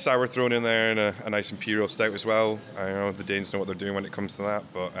cheeky sour thrown in there and a nice imperial stout as well. I know the Danes know what they're doing when it comes to that,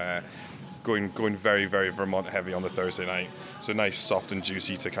 but going very, very Vermont heavy on the Thursday night. So nice, soft and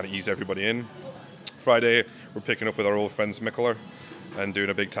juicy to kind of ease everybody in. Friday, we're picking up with our old friends Mikkeller and doing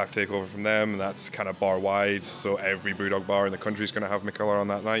a big tap takeover from them, and that's kind of bar wide, so every Brewdog bar in the country is going to have Mikkeller on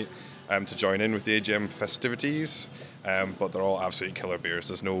that night to join in with the AGM festivities, but they're all absolutely killer beers.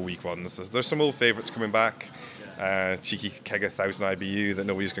 There's no weak ones. There's some old favourites coming back, cheeky keg of 1000 IBU that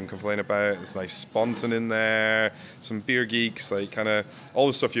nobody's going to complain about. There's nice Spontan in there, some beer geeks, like kind of all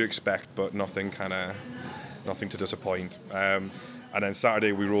the stuff you expect, but nothing to disappoint. And then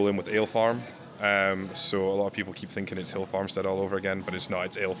Saturday we roll in with Ale Farm. So a lot of people keep thinking it's Hill Farmstead all over again, but it's not,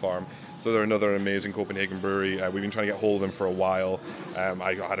 it's Ale Farm. So they're another amazing Copenhagen brewery. We've been trying to get hold of them for a while.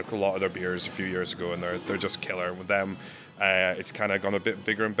 I had a lot of their beers a few years ago, and they're just killer. With them, it's kind of gone a bit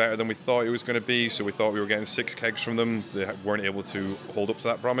bigger and better than we thought it was going to be. So we thought we were getting 6 kegs from them. They weren't able to hold up to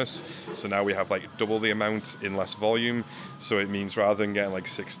that promise. So now we have like double the amount in less volume. So it means rather than getting like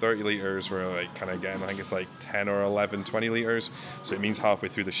 6 30 litres, we're like kind of getting, I think it's like 10 or 11 20 litres. So it means halfway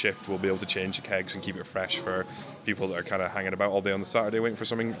through the shift we'll be able to change the kegs and keep it fresh for people that are kind of hanging about all day on the Saturday waiting for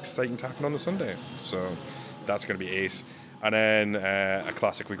something exciting to happen on the Sunday. So that's going to be ace. And then a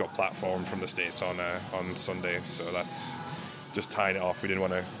classic, we got Platform from the States on Sunday. So that's just tying it off. We didn't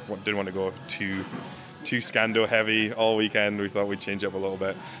want to go too Scando heavy all weekend. We thought we'd change up a little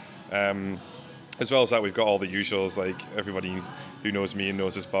bit. As well as that, we've got all the usuals. Like, everybody who knows me and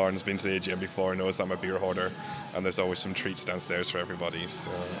knows this bar and has been to the AGM before knows I'm a beer hoarder, and there's always some treats downstairs for everybody.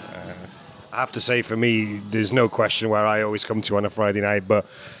 So I have to say, for me, there's no question where I always come to on a Friday night, but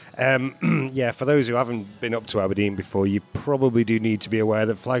for those who haven't been up to Aberdeen before, you probably do need to be aware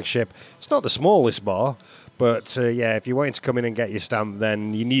that Flagship, it's not the smallest bar, but if you're wanting to come in and get your stamp,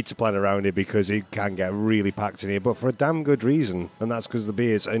 then you need to plan around it because it can get really packed in here, but for a damn good reason, and that's because the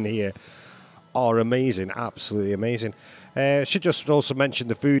beers in here are amazing, absolutely amazing. Should just also mention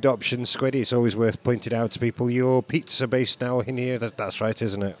the food options, Squiddy. It's always worth pointing out to people. Your pizza base now in here. That's right,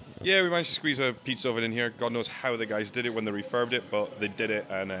 isn't it? Yeah, we managed to squeeze a pizza oven in here. God knows how the guys did it when they refurbed it, but they did it.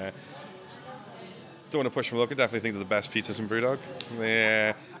 And don't want to push them. Look, I definitely think they're the best pizzas in Brewdog.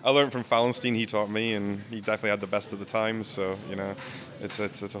 I learned from Fallenstein. He taught me, and he definitely had the best at the time. So it's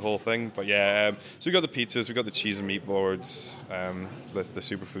a whole thing. But yeah, so we got the pizzas, we got the cheese and meat boards, the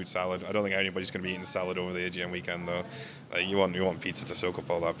superfood salad. I don't think anybody's going to be eating salad over the AGM weekend though. You want pizza to soak up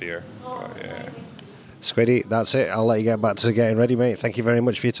all that beer. But, yeah. Squiddy, that's it. I'll let you get back to getting ready, mate. Thank you very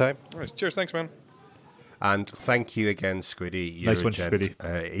much for your time. All right, cheers, thanks, man. And thank you again, Squiddy. You're nice one,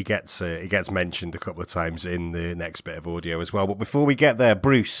 Squiddy. He gets mentioned a couple of times in the next bit of audio as well. But before we get there,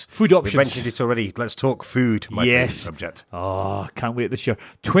 Bruce, food options. We mentioned it already. Let's talk food. My favorite subject. Oh, can't wait this year.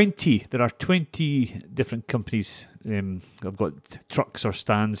 There are 20 different companies. I've got trucks or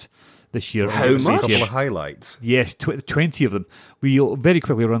stands this year. How much? A couple of highlights. Yes, 20 of them. We'll very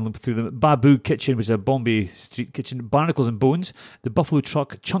quickly run them through them. Babu Kitchen, which is a Bombay street kitchen. Barnacles and Bones, the Buffalo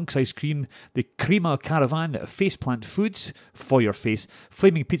Truck, Chunks Ice Cream, the Crema Caravan, Faceplant Foods, For Your Face,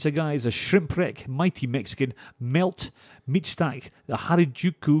 Flaming Pizza Guys, the Shrimp Wreck, Mighty Mexican, Melt, Meat Stack, the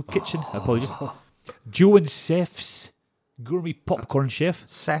Harajuku Kitchen, apologies, Joe and Seth's Gourmet Popcorn Chef.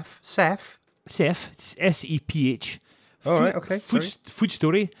 Seth, Seph. All right, okay. Food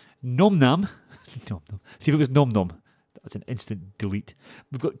Story, Nom Nom. See if it was Nom Nom. That's an instant delete.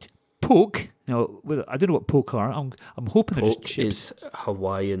 We've got Poke. Now, I don't know what Poke are. I'm hoping they're just Poke chips. is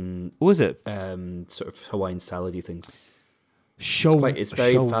Hawaiian. Oh, is it? Sort of Hawaiian salady things. It's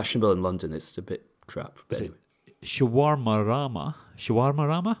very fashionable in London. It's a bit crap. But anyway. Shawarma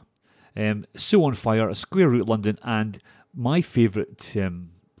Rama. So on Fire, Square Root London, and my favourite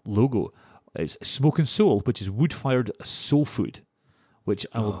logo is Smoke and Soul, which is wood-fired soul food, which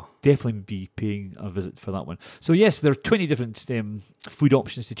I will definitely be paying a visit for that one. So yes, there are 20 different food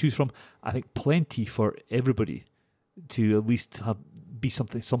options to choose from. I think plenty for everybody to at least be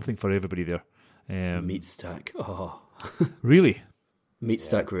something for everybody there. Meat Stack. Oh, really? Meat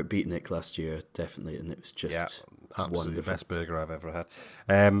Stack were at Beatnik last year, definitely, and it was just absolutely wonderful. The best burger I've ever had.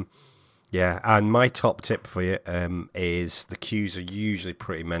 And my top tip for you is the queues are usually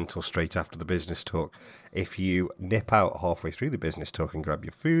pretty mental straight after the business talk. If you nip out halfway through the business talk and grab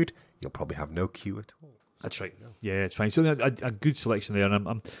your food, you'll probably have no queue at all. That's right. Yeah, it's fine. So a good selection there,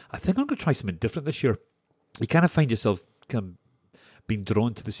 and I think I'm going to try something different this year. You kind of find yourself kind of being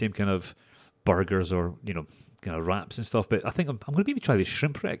drawn to the same kind of burgers or kind of wraps and stuff, but I think I'm going to maybe try the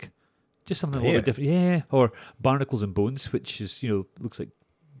Shrimp Wreck. Just something a little bit different. Yeah, or Barnacles and Bones, which is looks like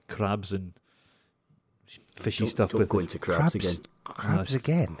crabs and fishy stuff. Don't go into crabs again. Crabs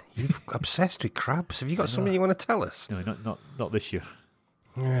again? You've obsessed with crabs. Have you got something you want to tell us? No, not this year.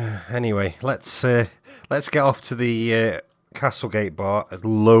 Anyway, let's get off to the Castlegate bar. There's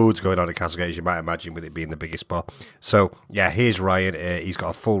loads going on at Castlegate, as you might imagine, with it being the biggest bar. So yeah, here's Ryan. He's got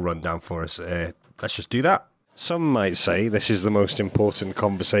a full rundown for us. Let's just do that. Some might say this is the most important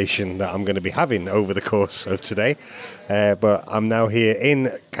conversation that I'm going to be having over the course of today. But I'm now here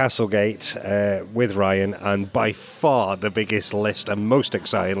in Castlegate with Ryan, and by far the biggest list and most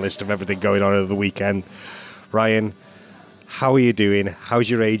exciting list of everything going on over the weekend. Ryan, how are you doing? How's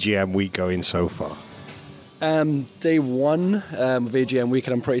your AGM week going so far? Day one of AGM week,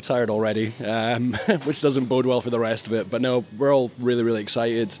 and I'm pretty tired already, which doesn't bode well for the rest of it. But no, we're all really, really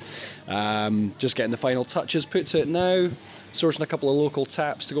excited. Just getting the final touches put to it now, sourcing a couple of local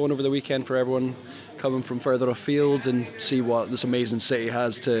taps to go on over the weekend for everyone coming from further afield and see what this amazing city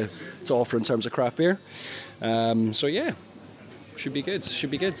has to offer in terms of craft beer. So yeah, should be good.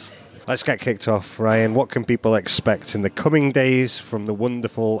 Let's get kicked off, Ryan. What can people expect in the coming days from the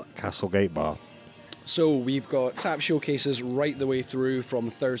wonderful Castlegate bar? So we've got tap showcases right the way through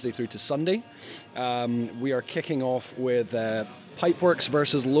from Thursday through to Sunday. We are kicking off with Pipeworks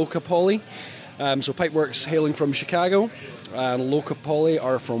versus Loca Poly. So Pipeworks hailing from Chicago, and Loca Poly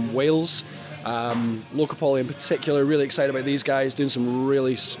are from Wales. Loca Poly in particular, really excited about these guys doing some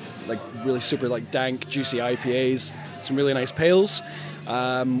really super dank, juicy IPAs, some really nice pales.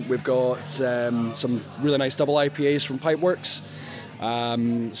 We've got some really nice double IPAs from Pipeworks.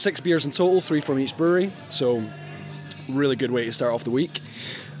 6 beers in total, 3 from each brewery, so really good way to start off the week.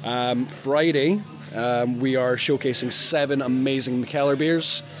 Friday, we are showcasing 7 amazing Mikkeller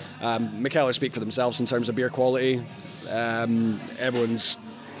beers. Mikkeller speak for themselves in terms of beer quality. I'm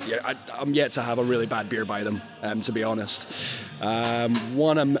yet to have a really bad beer by them, to be honest.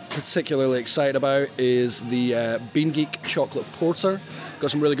 One I'm particularly excited about is the Bean Geek Chocolate Porter.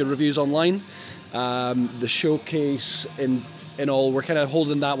 Got some really good reviews online. The showcase in all, we're kind of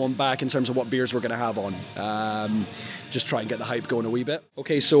holding that one back in terms of what beers we're going to have on. just try and get the hype going a wee bit.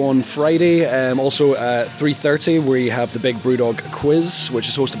 Okay, so on Friday, also at 3:30, we have the big Brewdog quiz, which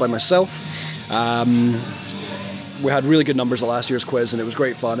is hosted by myself. We had really good numbers at last year's quiz, and it was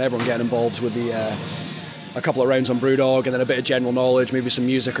great fun. Everyone getting involved with a couple of rounds on Brewdog, and then a bit of general knowledge, maybe some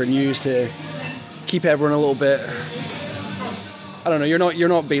music or news to keep everyone a little bit. I don't know. You're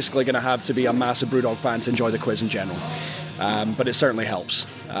not basically going to have to be a massive Brewdog fan to enjoy the quiz in general. But it certainly helps.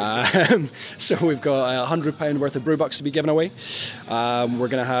 So we've got £100 worth of brewbucks to be given away. We're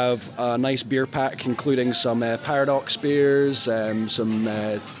going to have a nice beer pack, including some Paradox beers, some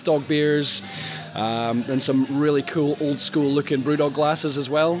dog beers, and some really cool old school looking Brewdog glasses as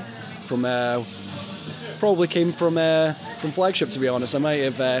well. Probably came from Flagship, to be honest. I might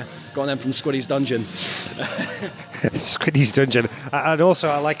have got them from Squiddy's Dungeon. Squiddy's Dungeon. And also,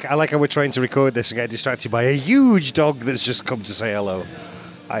 I like how we're trying to record this and get distracted by a huge dog that's just come to say hello.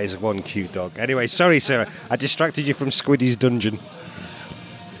 That is one cute dog. Anyway, sorry, Sarah. I distracted you from Squiddy's Dungeon.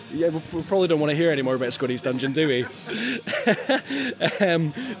 Yeah, we probably don't want to hear any more about Squiddy's Dungeon, do we?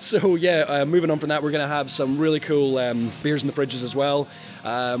 Moving on from that, we're going to have some really cool beers in the fridges as well.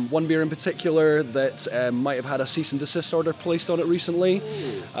 One beer in particular that might have had a cease and desist order placed on it recently.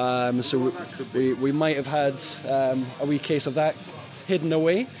 So we might have had a wee case of that hidden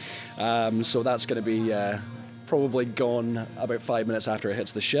away. So that's going to be probably gone about 5 minutes after it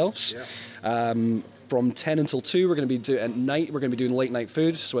hits the shelves. Yeah. From 10 until 2, we're going to be at night. We're going to be doing late night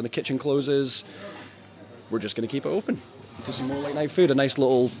food. So when the kitchen closes, we're just going to keep it open. Do some more late night food. A nice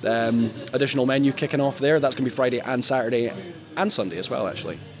little additional menu kicking off there. That's going to be Friday and Saturday and Sunday as well,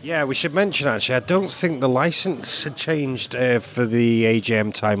 actually. Yeah, we should mention, actually, I don't think the license had changed for the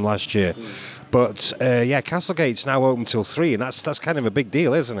AGM time last year. But, Castlegate's now open till 3, and that's kind of a big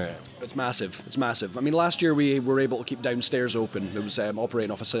deal, isn't it? It's massive. It's massive. I mean, last year we were able to keep downstairs open. It was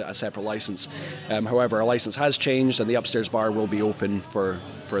operating off a separate license. However, our license has changed, and the upstairs bar will be open for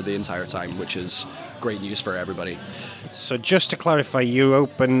the entire time, which is great news for everybody. So just to clarify, you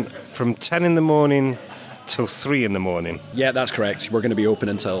open from 10 in the morning till 3 in the morning? Yeah, that's correct. We're going to be open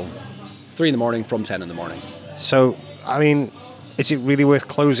until 3 in the morning from 10 in the morning. So, I mean, is it really worth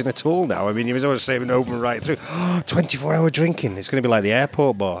closing at all now? I mean, you was always saying open right through. 24-hour drinking. It's going to be like the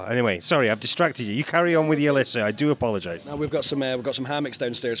airport bar. Anyway, sorry, I've distracted you. You carry on with your list, sir. I do apologise. Now we've got some hammocks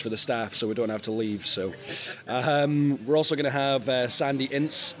downstairs for the staff, so we don't have to leave. So we're also going to have Sandy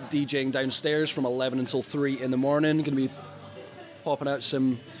Ince DJing downstairs from 11 until 3 in the morning. Going to be popping out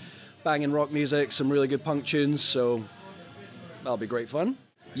some banging rock music, some really good punk tunes. So that'll be great fun.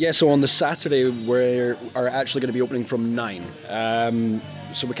 Yeah, so on the Saturday, we are actually going to be opening from 9.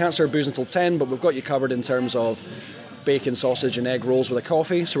 So we can't serve booze until 10, but we've got you covered in terms of bacon, sausage and egg rolls with a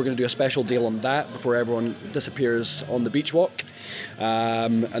coffee. So we're going to do a special deal on that before everyone disappears on the beach walk.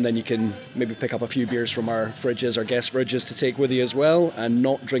 And then you can maybe pick up a few beers from our fridges, our guest fridges, to take with you as well, and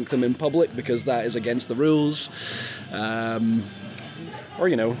not drink them in public because that is against the rules. Or,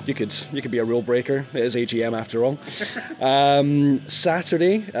 you could be a rule breaker. It is AGM after all.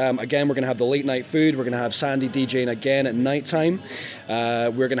 Saturday, again, we're going to have the late night food. We're going to have Sandy DJing again at night time.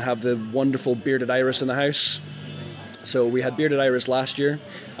 We're going to have the wonderful Bearded Iris in the house. So we had Bearded Iris last year,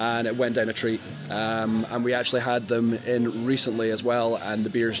 and it went down a treat. And we actually had them in recently as well, and the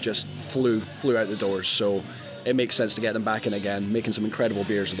beers just flew out the doors. So it makes sense to get them back in again, making some incredible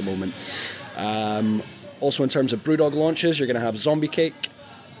beers at the moment. Also, in terms of Brewdog launches, you're going to have Zombie Cake,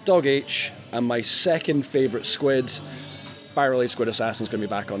 Dog H, and my second favourite squid, Barrel-Aged Squid Assassin, is going to be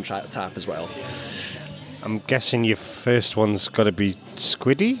back on tap as well. I'm guessing your first one's got to be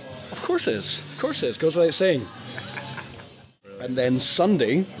Squiddy? Of course it is. Goes without saying. And then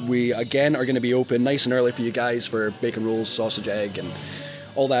Sunday, we again are going to be open nice and early for you guys for bacon rolls, sausage, egg, and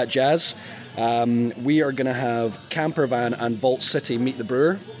all that jazz. We are going to have Campervan and Vault City meet the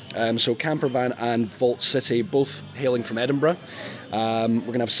brewer. So Campervan and Vault City, both hailing from Edinburgh. We're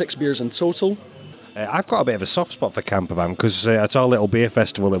going to have 6 beers in total. I've got a bit of a soft spot for Campervan because at our little beer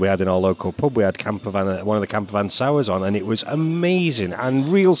festival that we had in our local pub, we had Campervan, one of the Campervan sours on, and it was amazing and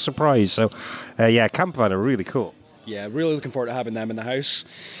real surprise. So, Campervan are really cool. Yeah, really looking forward to having them in the house.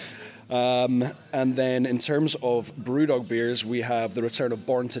 And then in terms of Brewdog beers, we have the return of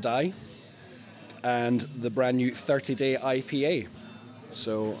Born to Die and the brand new 30-day IPA.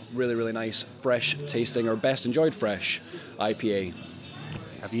 So really, really nice, fresh tasting, or best enjoyed fresh IPA.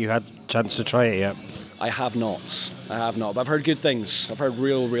 Have you had a chance to try it yet? I have not, but I've heard good things. I've heard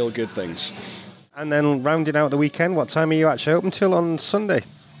real good things. And then rounding out the weekend, what time are you actually open till on Sunday?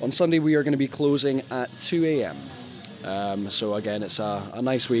 On Sunday we are going to be closing at 2 a.m. So again, it's a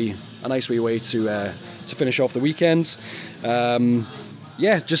nice wee way to finish off the weekend.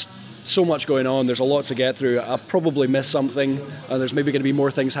 Just so much going on. There's a lot to get through. I've probably missed something, and there's maybe going to be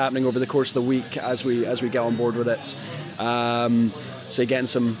more things happening over the course of the week as we get on board with it. So getting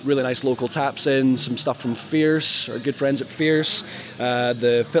some really nice local taps in, some stuff from Fierce, our good friends at Fierce,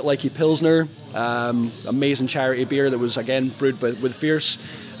 the Fit Likey Pilsner, amazing charity beer that was again brewed with Fierce,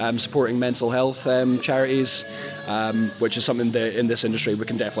 supporting mental health charities, which is something that in this industry we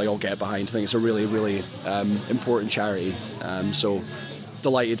can definitely all get behind. I think it's a really, really important charity. So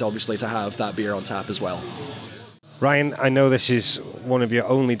delighted obviously to have that beer on tap as well. Ryan, I know this is one of your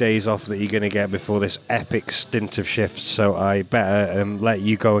only days off that you're going to get before this epic stint of shifts, so I better let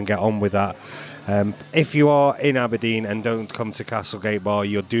you go and get on with that. If you are in Aberdeen and don't come to Castlegate Bar,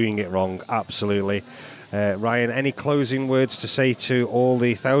 you're doing it wrong, absolutely. Ryan, any closing words to say to all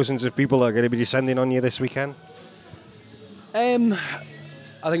the thousands of people that are going to be descending on you this weekend? I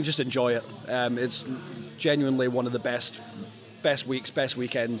think just enjoy it. It's genuinely one of the best weeks, best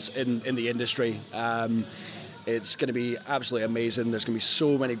weekends in the industry. It's going to be absolutely amazing. There's going to be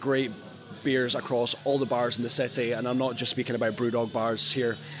so many great beers across all the bars in the city, and I'm not just speaking about Brewdog bars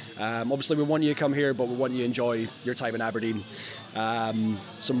here. Obviously, we want you to come here, but we want you to enjoy your time in Aberdeen.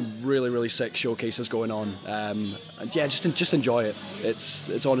 Some really, really sick showcases going on. And yeah, just enjoy it.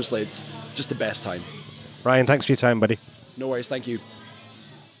 It's honestly, it's just the best time. Ryan, thanks for your time, buddy. No worries, thank you.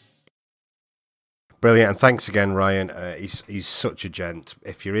 Brilliant, and thanks again, Ryan. He's such a gent.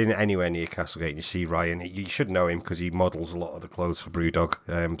 If you're in anywhere near Castlegate and you see Ryan, you should know him because he models a lot of the clothes for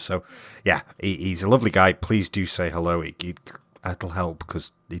Brewdog. So, yeah, he's a lovely guy. Please do say hello. It'll help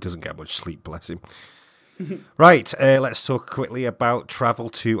because he doesn't get much sleep, bless him. Right, let's talk quickly about travel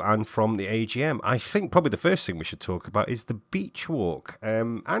to and from the AGM. I think probably the first thing we should talk about is the beach walk.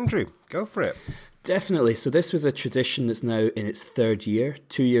 Andrew, go for it. Definitely. So this was a tradition that's now in its third year.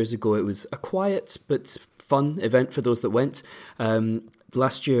 2 years ago, it was a quiet but fun event for those that went.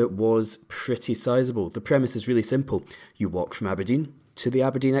 Last year was pretty sizable. The premise is really simple. You walk from Aberdeen to the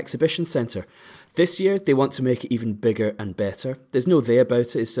Aberdeen Exhibition Centre. This year, they want to make it even bigger and better. There's no they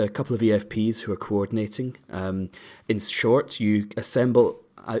about it. It's a couple of EFPs who are coordinating. In short, you assemble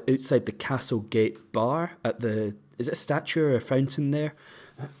outside the Castlegate bar at the... Is it a statue or a fountain there?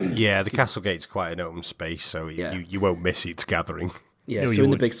 Yeah, the Castlegate's quite an open space, so you won't miss its gathering. Yeah, so in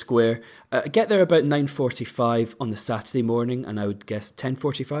the big square. Get there about 9:45 on the Saturday morning, and I would guess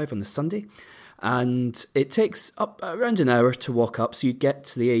 10:45 on the Sunday. And it takes up around an hour to walk up, so you get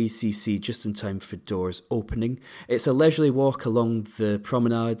to the AECC just in time for doors opening. It's a leisurely walk along the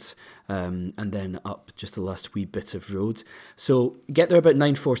promenades and then up just the last wee bit of road. So get there about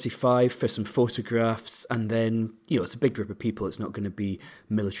 9:45 for some photographs, and then, it's a big group of people. It's not going to be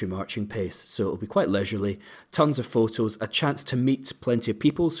military marching pace, so it'll be quite leisurely. Tons of photos, a chance to meet plenty of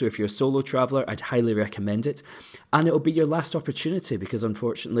people, so if you're a solo traveller, I'd highly recommend it. And it'll be your last opportunity because,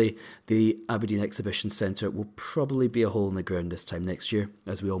 unfortunately, the Aberdeen Exhibition Centre will probably be a hole in the ground this time next year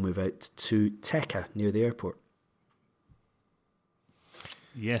as we all move out to Tekka near the airport.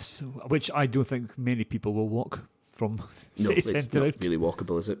 Yes, which I don't think many people will walk from city centre. It's not really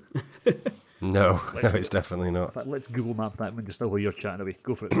walkable, is it? No, it's definitely not. In fact, let's Google map that when you're still while you're chatting away.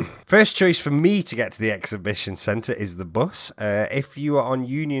 Go for it. First choice for me to get to the exhibition centre is the bus. If you are on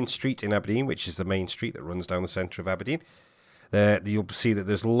Union Street in Aberdeen, which is the main street that runs down the centre of Aberdeen, you'll see that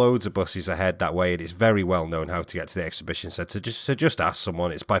there's loads of buses ahead that way, and it's very well known how to get to the exhibition centre. Just ask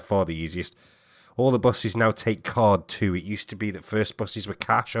someone. It's by far the easiest. All the buses now take card too. It used to be that first buses were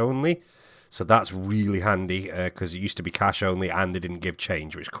cash only, so that's really handy because it used to be cash only and they didn't give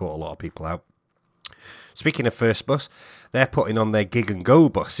change, which caught a lot of people out. Speaking of first bus, they're putting on their gig and go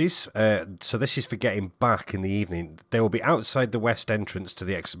buses, so this is for getting back in the evening. They will be outside the west entrance to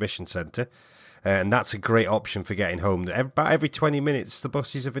the exhibition centre, and that's a great option for getting home. About every 20 minutes, the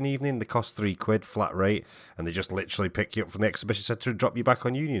buses of an evening, they cost £3 flat rate, and they just literally pick you up from the exhibition centre and drop you back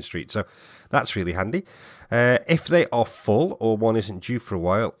on Union Street. So that's really handy. If they are full or one isn't due for a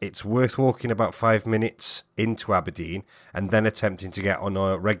while, it's worth walking about 5 minutes into Aberdeen and then attempting to get on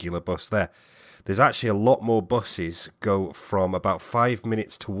a regular bus there. There's actually a lot more buses go from about 5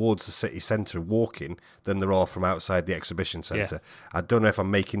 minutes towards the city centre walking than there are from outside the exhibition centre. Yeah. I don't know if I'm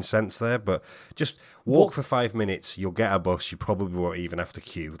making sense there, but just walk for 5 minutes, you'll get a bus, you probably won't even have to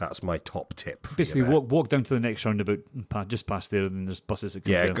queue. That's my top tip. Basically, walk down to the next roundabout, just past there, and there's buses that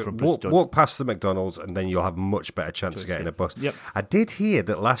come down from walk past the McDonald's, and then you'll have a much better chance of getting a bus. Yep. I did hear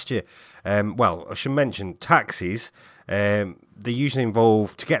that last year, I should mention taxis. They usually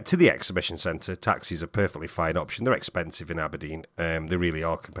involve, to get to the exhibition centre, taxis are a perfectly fine option. They're expensive in Aberdeen. They really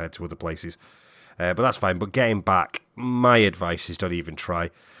are compared to other places. But that's fine. But getting back, my advice is don't even try.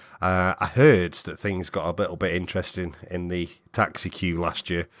 I heard that things got a little bit interesting in the taxi queue last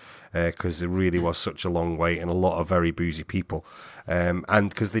year because there really was such a long wait and a lot of very boozy people. And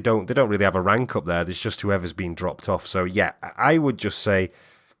because they don't really have a rank up there, there's just whoever's been dropped off. So yeah, I would just say,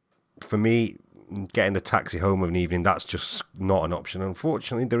 for me, getting the taxi home of an evening, that's just not an option.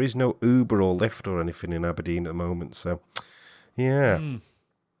 Unfortunately, there is no Uber or Lyft or anything in Aberdeen at the moment. So yeah.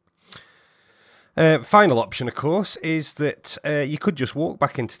 Final option, of course, is that you could just walk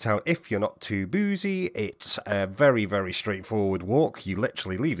back into town if you're not too boozy. It's a very, very straightforward walk. You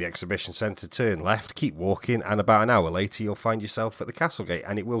literally leave the exhibition centre, turn left, keep walking, and about an hour later you'll find yourself at the Castle Gate,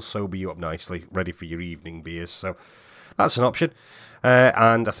 and it will sober you up nicely, ready for your evening beers. So that's an option.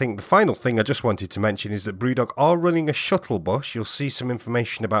 And I think the final thing I just wanted to mention is that Brewdog are running a shuttle bus. You'll see some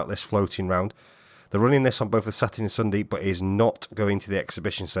information about this floating round. They're running this on both the Saturday and Sunday, but is not going to the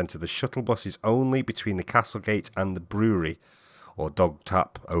exhibition centre. The shuttle bus is only between the Castlegate and the brewery, or Dog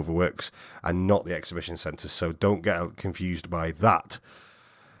Tap Overworks, and not the exhibition centre. So don't get confused by that.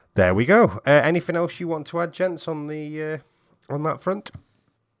 There we go. Anything else you want to add, gents, on on that front?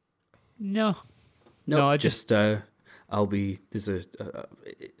 No. I just I'll be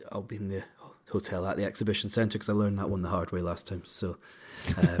I'll be in the hotel at the exhibition centre because I learned that one the hard way last time. So.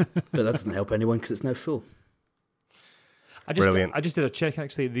 But that doesn't help anyone because it's now full. Brilliant. I just did a check,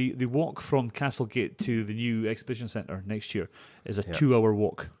 actually. The walk from Castlegate to the new exhibition centre next year is a 2-hour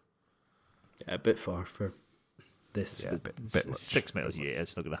walk. A bit far for this. Yeah, bit much. 6 miles, yeah,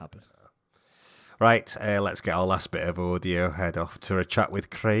 it's not going to happen. Right, let's get our last bit of audio. Head off to a chat with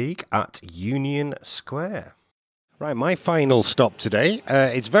Craig at Union Square. Right, my final stop today,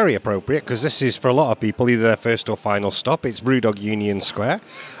 it's very appropriate because this is for a lot of people either their first or final stop. It's Brewdog Union Square.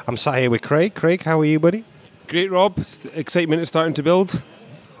 I'm sat here with Craig. Craig, how are you, buddy? Great, Rob. Excitement is starting to build.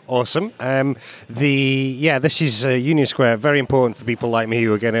 Awesome. This is Union Square, very important for people like me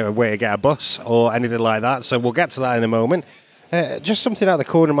who are going to wait to get a bus or anything like that, so we'll get to that in a moment. Just something out of the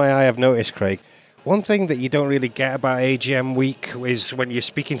corner of my eye I've noticed, Craig. One thing that you don't really get about AGM week is when you're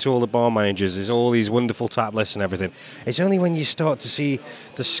speaking to all the bar managers, there's all these wonderful tap lists and everything. It's only when you start to see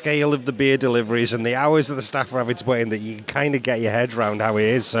the scale of the beer deliveries and the hours that the staff are having to put in that you can kind of get your head around how it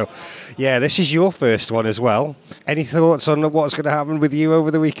is. So, yeah, this is your first one as well. Any thoughts on what's going to happen with you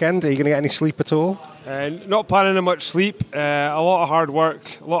over the weekend? Are you going to get any sleep at all? Not planning on much sleep. A lot of hard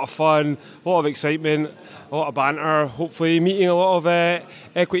work, a lot of fun, a lot of excitement, a lot of banter. Hopefully meeting a lot of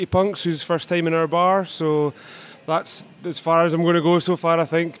equity punks who's first time in our bar. So that's as far as I'm going to go so far, I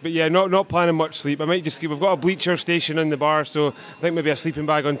think. But yeah, not planning much sleep. I might we've got a bleacher station in the bar, so I think maybe a sleeping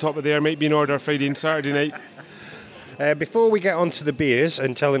bag on top of there might be in order Friday and Saturday night. Before we get on to the beers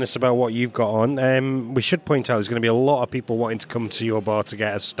and telling us about what you've got on, we should point out there's going to be a lot of people wanting to come to your bar to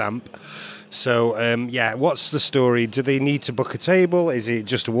get a stamp. So, what's the story? Do they need to book a table? Is it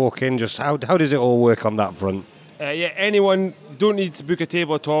just a walk-in? Just how does it all work on that front? Anyone, don't need to book a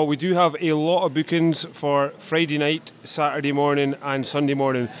table at all. We do have a lot of bookings for Friday night, Saturday morning and Sunday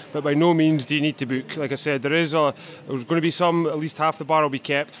morning, but by no means do you need to book. Like I said, there's going to be some, at least half the bar will be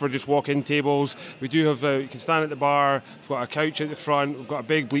kept for just walk-in tables. We do have, you can stand at the bar, we've got a couch at the front, we've got a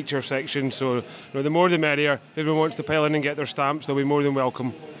big bleacher section, so the more the merrier. If everyone wants to pile in and get their stamps, they'll be more than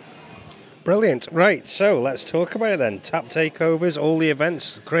welcome. Brilliant. Right, so let's talk about it then. Tap takeovers, all the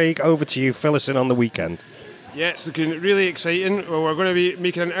events. Craig, over to you. Fill us in on the weekend. Yeah, it's looking really exciting. Well, we're going to be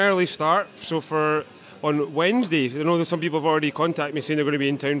making an early start. So on Wednesday, I know that some people have already contacted me saying they're going to be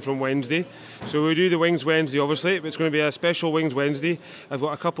in town from Wednesday. So we do the Wings Wednesday, obviously, but it's going to be a special Wings Wednesday. I've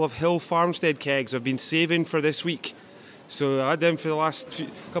got a couple of Hill Farmstead kegs I've been saving for this week. So I had them for the last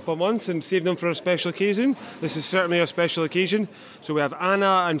couple of months and saved them for a special occasion. This is certainly a special occasion. So we have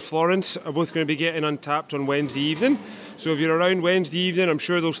Anna and Florence are both going to be getting untapped on Wednesday evening. So if you're around Wednesday evening, I'm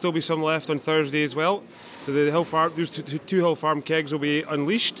sure there'll still be some left on Thursday as well. So the Hill Farm, those two Hill Farm kegs will be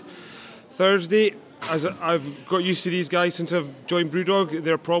unleashed. Thursday, as I've got used to these guys since I've joined Brewdog,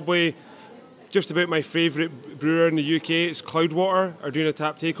 they're probably just about my favourite brewer in the UK. It's Cloudwater are doing a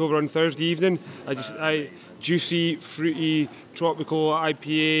tap takeover on Thursday evening. Juicy, fruity, tropical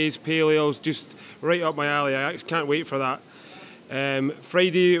IPAs, pale ales, just right up my alley. I can't wait for that.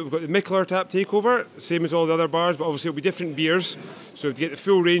 Friday we've got the Mickler tap takeover, same as all the other bars, but obviously it'll be different beers. So to get the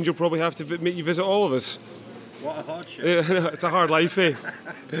full range, you'll probably have to make you visit all of us. What a hardship. It's a hard life,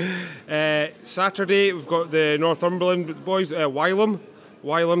 eh? Saturday we've got the Northumberland boys, Wylam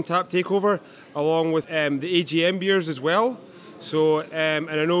tap takeover, along with the AGM beers as well. So, and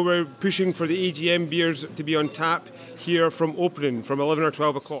I know we're pushing for the AGM beers to be on tap here from opening, from 11 or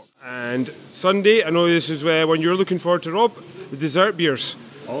 12 o'clock. And Sunday, I know this is when you're looking forward to, Rob, the dessert beers.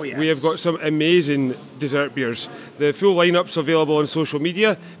 Oh, yes. We have got some amazing dessert beers. The full lineup's available on social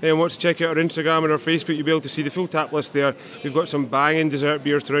media. If anyone wants to check out our Instagram and our Facebook, you'll be able to see the full tap list there. We've got some banging dessert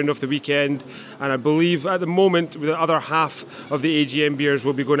beers to round off the weekend, and I believe at the moment the other half of the AGM beers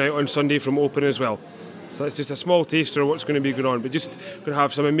will be going out on Sunday from Open as well. So it's just a small taster of what's going to be going on, but just going to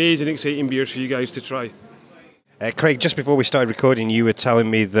have some amazing, exciting beers for you guys to try. Craig, just before we started recording, you were telling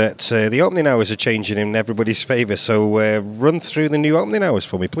me that the opening hours are changing in everybody's favour. So run through the new opening hours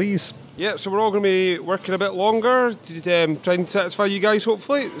for me, please. Yeah, so we're all going to be working a bit longer to try and satisfy you guys,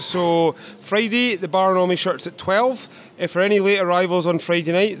 hopefully. So Friday, the bar normally shuts at 12. If for any late arrivals on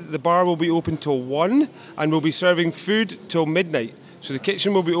Friday night, the bar will be open till 1 and we'll be serving food till midnight. So the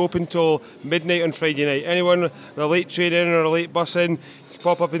kitchen will be open till midnight on Friday night. Anyone with a late train in or a late bus in,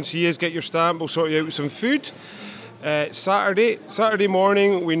 pop up and see us, get your stamp, we'll sort you out with some food. Saturday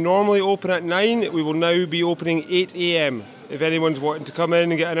morning, we normally open at 9. We will now be opening 8 a.m. if anyone's wanting to come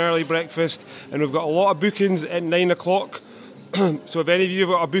in and get an early breakfast. And we've got a lot of bookings at 9 o'clock. So if any of you have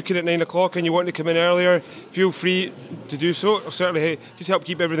got a booking at 9 o'clock and you want to come in earlier, feel free to do so. It'll certainly just help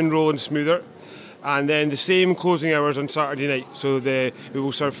keep everything rolling smoother. And then the same closing hours on Saturday night. So we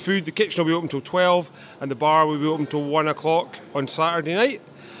will serve food. The kitchen will be open till 12 and the bar will be open till 1 o'clock on Saturday night.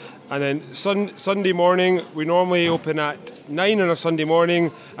 And then Sunday morning, we normally open at 9 on a Sunday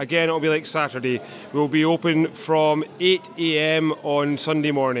morning. Again, it'll be like Saturday. We'll be open from 8 a.m. on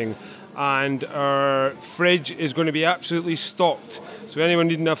Sunday morning. And our fridge is going to be absolutely stocked. So anyone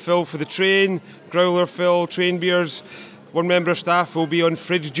needing a fill for the train, growler fill, train beers, one member of staff will be on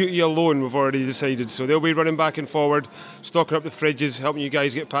fridge duty alone, we've already decided. So they'll be running back and forward, stocking up the fridges, helping you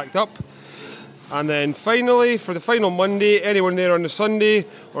guys get packed up. And then finally, for the final Monday, anyone there on the Sunday,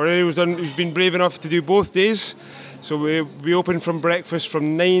 or anyone who's been brave enough to do both days, so we'll be open from breakfast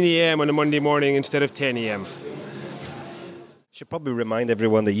from 9 a.m. on a Monday morning instead of 10 a.m. Should probably remind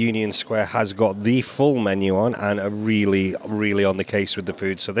everyone that Union Square has got the full menu on and are really, really on the case with the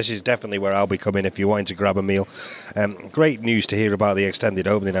food. So this is definitely where I'll be coming if you're wanting to grab a meal. Great news to hear about the extended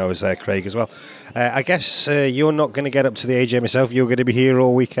opening hours there, Craig, as well. I guess you're not going to get up to the AGM yourself. You're going to be here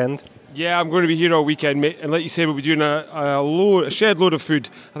all weekend. Yeah, I'm going to be here all weekend, mate. And like you said, we'll be doing a shed load of food.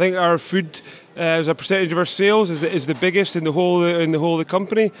 I think our food as a percentage of our sales is the biggest in the whole of the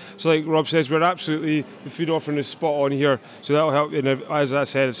company. So like Rob says, the food offering is spot on here. So that'll help. And as I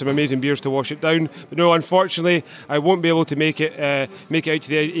said, some amazing beers to wash it down. But no, unfortunately, I won't be able to make it out to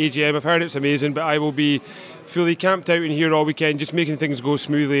the AGM. I've heard it's amazing, but I will be fully camped out in here all weekend, just making things go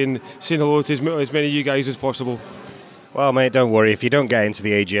smoothly and saying hello to as many of you guys as possible. Well, mate, don't worry. If you don't get into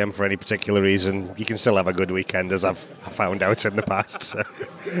the AGM for any particular reason, you can still have a good weekend, as I've found out in the past. So,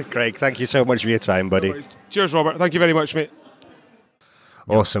 Craig, thank you so much for your time, buddy. Cheers, Robert. Thank you very much, mate.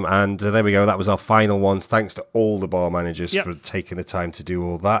 Awesome. And there we go. That was our final ones. Thanks to all the bar managers for taking the time to do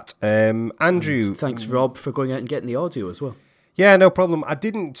all that. Andrew. And thanks, Rob, for going out and getting the audio as well. Yeah, no problem. I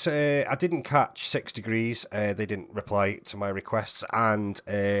didn't catch 6 Degrees. They didn't reply to my requests, and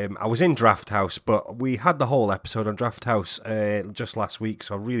I was in Draft House, but we had the whole episode on Draft House just last week,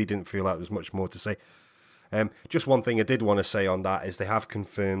 so I really didn't feel like there was much more to say. Just one thing I did want to say on that is they have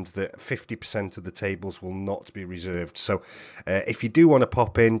confirmed that 50% of the tables will not be reserved. So if you do want to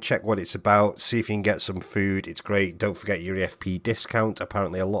pop in, check what it's about, see if you can get some food. It's great. Don't forget your EFP discount.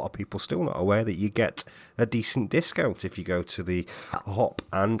 Apparently a lot of people still not aware that you get a decent discount if you go to the Hop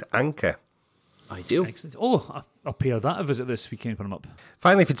and Anchor. Ideal. Excellent. Oh, I'll pay that a visit this weekend when I'm up.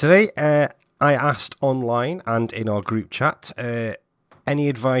 Finally for today, I asked online and in our group chat, any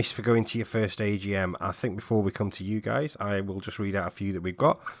advice for going to your first AGM? I think before we come to you guys, I will just read out a few that we've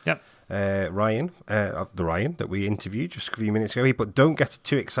got. Yep. Ryan that we interviewed just a few minutes ago, but don't get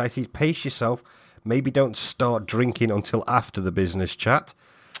too excited. Pace yourself. Maybe don't start drinking until after the business chat.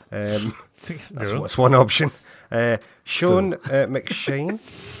 That's one option. Sean McShane,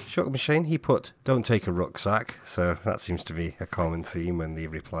 he put, don't take a rucksack. So that seems to be a common theme when the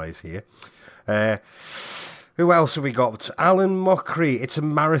replies here. Who else have we got? Alan Mockery. It's a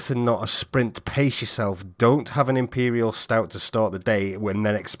marathon, not a sprint. Pace yourself. Don't have an Imperial Stout to start the day and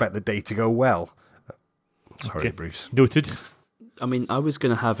then expect the day to go well. Sorry, okay. Bruce. Noted. I mean, I was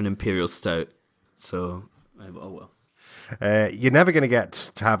going to have an Imperial Stout, so oh well. You're never going to get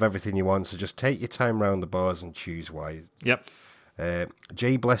to have everything you want, so just take your time round the bars and choose wise. Yep.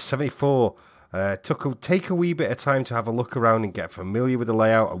 JBless74. Take a wee bit of time to have a look around and get familiar with the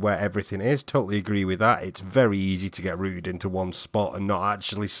layout of where everything is. Totally agree with that. It's very easy to get rooted into one spot and not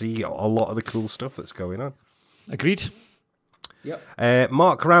actually see a lot of the cool stuff that's going on. Agreed. Yep.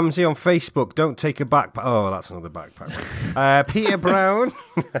 Mark Ramsey on Facebook, don't take a backpack. Oh, that's another backpack. Peter Brown,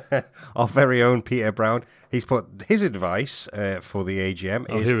 our very own Peter Brown, he's put his advice for the AGM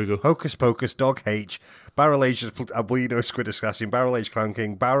is here we go. Hocus Pocus, Dog H, Barrel Aged Albino Squid Assassin, Barrel Aged Clown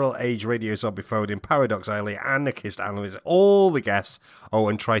King, Barrel Aged Radio Zombie Foden, Paradox Eiley, Anarchist Analyst, all the guests. Oh,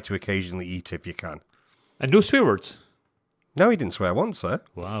 and try to occasionally eat if you can. And no swear words? No, he didn't swear once, sir.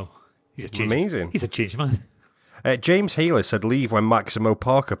 Wow. He's amazing. He's a changed man. James Healer said leave when Maximo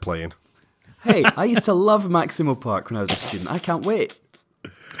Park are playing. Hey, I used to love Maximo Park when I was a student. I can't wait.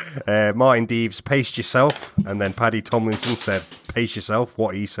 Martin Deeves, pace yourself. And then Paddy Tomlinson said, pace yourself,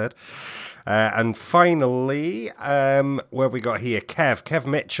 what he said. And finally, where have we got here? Kev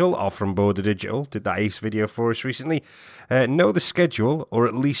Mitchell, off from Border Digital, did that Ace video for us recently. Know the schedule, or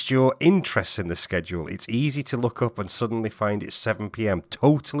at least your interest in the schedule. It's easy to look up and suddenly find it's 7 p.m.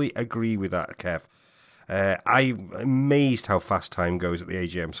 Totally agree with that, Kev. I'm amazed how fast time goes at the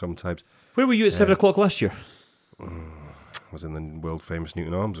AGM sometimes. Where were you at 7 o'clock last year? I was in the world famous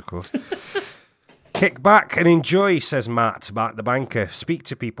Newton Arms, of course. Kick back and enjoy, says Matt, back the banker. Speak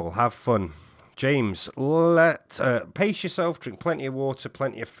to people, have fun. James, pace yourself, drink plenty of water,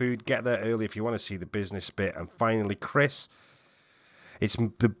 plenty of food, get there early if you want to see the business bit. And finally, Chris,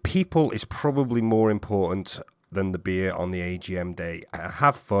 the people is probably more important than the beer on the AGM day.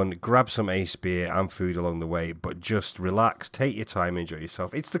 Have fun, grab some Ace beer and food along the way, but just relax, take your time, enjoy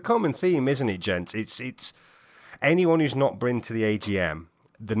yourself. It's the common theme, isn't it, gents? It's anyone who's not been to the AGM,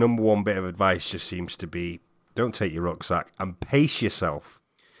 the number one bit of advice just seems to be don't take your rucksack and pace yourself.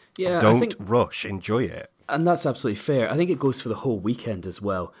 Yeah, don't rush, enjoy it. And that's absolutely fair. I think it goes for the whole weekend as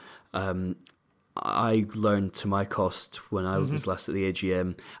well. I learned to my cost when I was last at the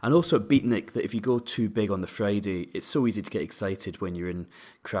AGM, and also at Beatnik, that if you go too big on the Friday, it's so easy to get excited when you're in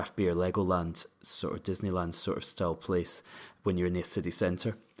craft beer Legoland, sort of Disneyland sort of style place, when you're in the city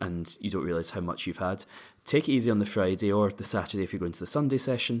centre and you don't realise how much you've had. Take it easy on the Friday or the Saturday if you're going to the Sunday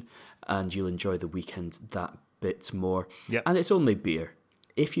session, and you'll enjoy the weekend that bit more. Yep. And it's only beer.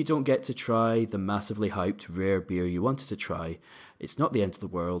 If you don't get to try the massively hyped rare beer you wanted to try, it's not the end of the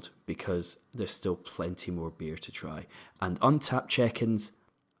world, because there's still plenty more beer to try. And untapped check-ins,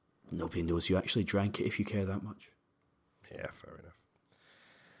 nobody knows you actually drank it if you care that much. Yeah, fair enough.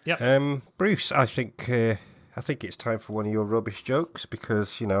 Yep. Bruce, I think it's time for one of your rubbish jokes,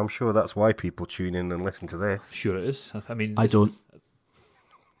 because, I'm sure that's why people tune in and listen to this. Sure it is. I mean, I don't.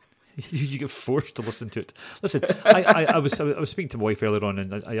 You get forced to listen to it. Listen, I was speaking to my wife earlier on,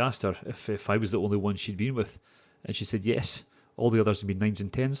 and I asked her if I was the only one she'd been with, and she said yes. All the others had been 9s and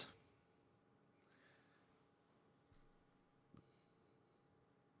 10s.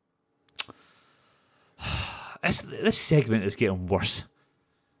 This segment is getting worse.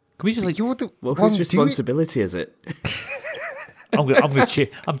 Can we just whose responsibility is it? I'm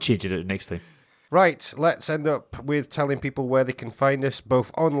changing it next time. Right, let's end up with telling people where they can find us, both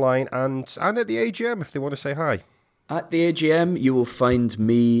online and at the AGM, if they want to say hi. At the AGM, you will find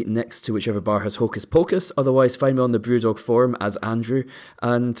me next to whichever bar has Hocus Pocus. Otherwise, find me on the Brewdog forum as Andrew.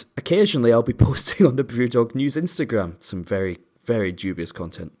 And occasionally, I'll be posting on the Brewdog News Instagram some very, very dubious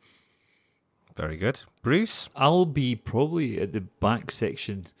content. Very good. Bruce? I'll be probably at the back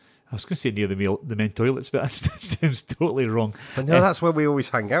section. I was going to say near the men's toilets, but that sounds totally wrong. But no, that's where we always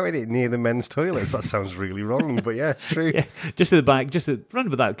hang out, isn't it? Near the men's toilets. That sounds really wrong, but yeah, it's true. Yeah, just at the back, round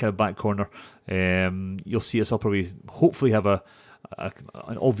about that kind of back corner. You'll see us. I'll probably, hopefully, have an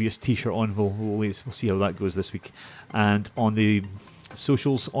obvious T-shirt on. We'll see how that goes this week. And on the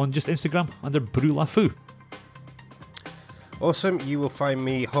socials, on just Instagram, under Brew La Fou. Awesome. You will find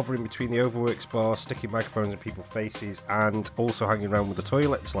me hovering between the Overworks bar, sticking microphones in people's faces, and also hanging around with the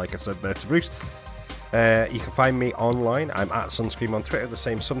toilets, like I said there to Bruce. You can find me online. I'm at Sunscream on Twitter, the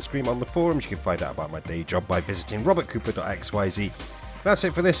same Sunscream on the forums. You can find out about my day job by visiting robertcooper.xyz. That's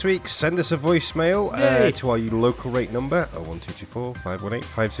it for this week. Send us a voicemail to our local rate number, 01224 518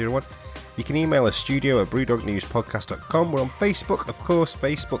 501. You can email us studio@brewdognewspodcast.com. We're on Facebook, of course,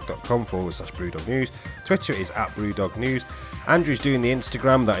 facebook.com/BrewdogNews. Twitter is @BrewdogNews. Andrew's doing the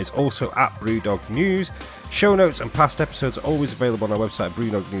Instagram, that is also @BrewdogNews. Show notes and past episodes are always available on our website,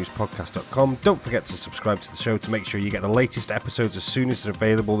 brewdognewspodcast.com. Don't forget to subscribe to the show to make sure you get the latest episodes as soon as they're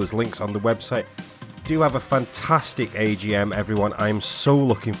available. There's links on the website. Do have a fantastic AGM, everyone. I'm so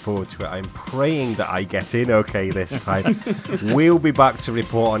looking forward to it. I'm praying that I get in okay this time. We'll be back to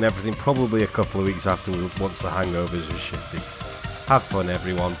report on everything probably a couple of weeks afterwards once the hangovers are shifting. Have fun,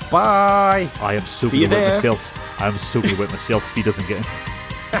 everyone. Bye. I am so going to wet myself. I'm so going to wet myself if he doesn't get in.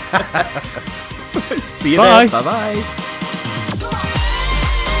 See you there. Bye-bye.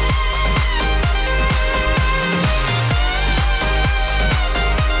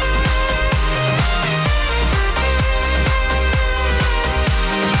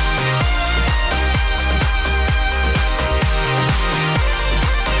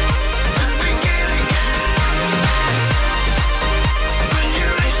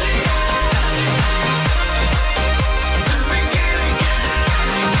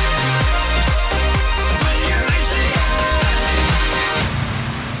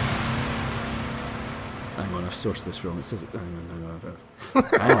 hang on, I've sourced this wrong. It says, hang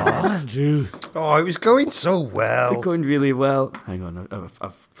on. Andrew. Oh, it was going so well. It's going really well. Hang on,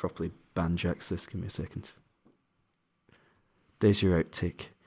 I've properly banjaxed this. Give me a second. There's your outtake.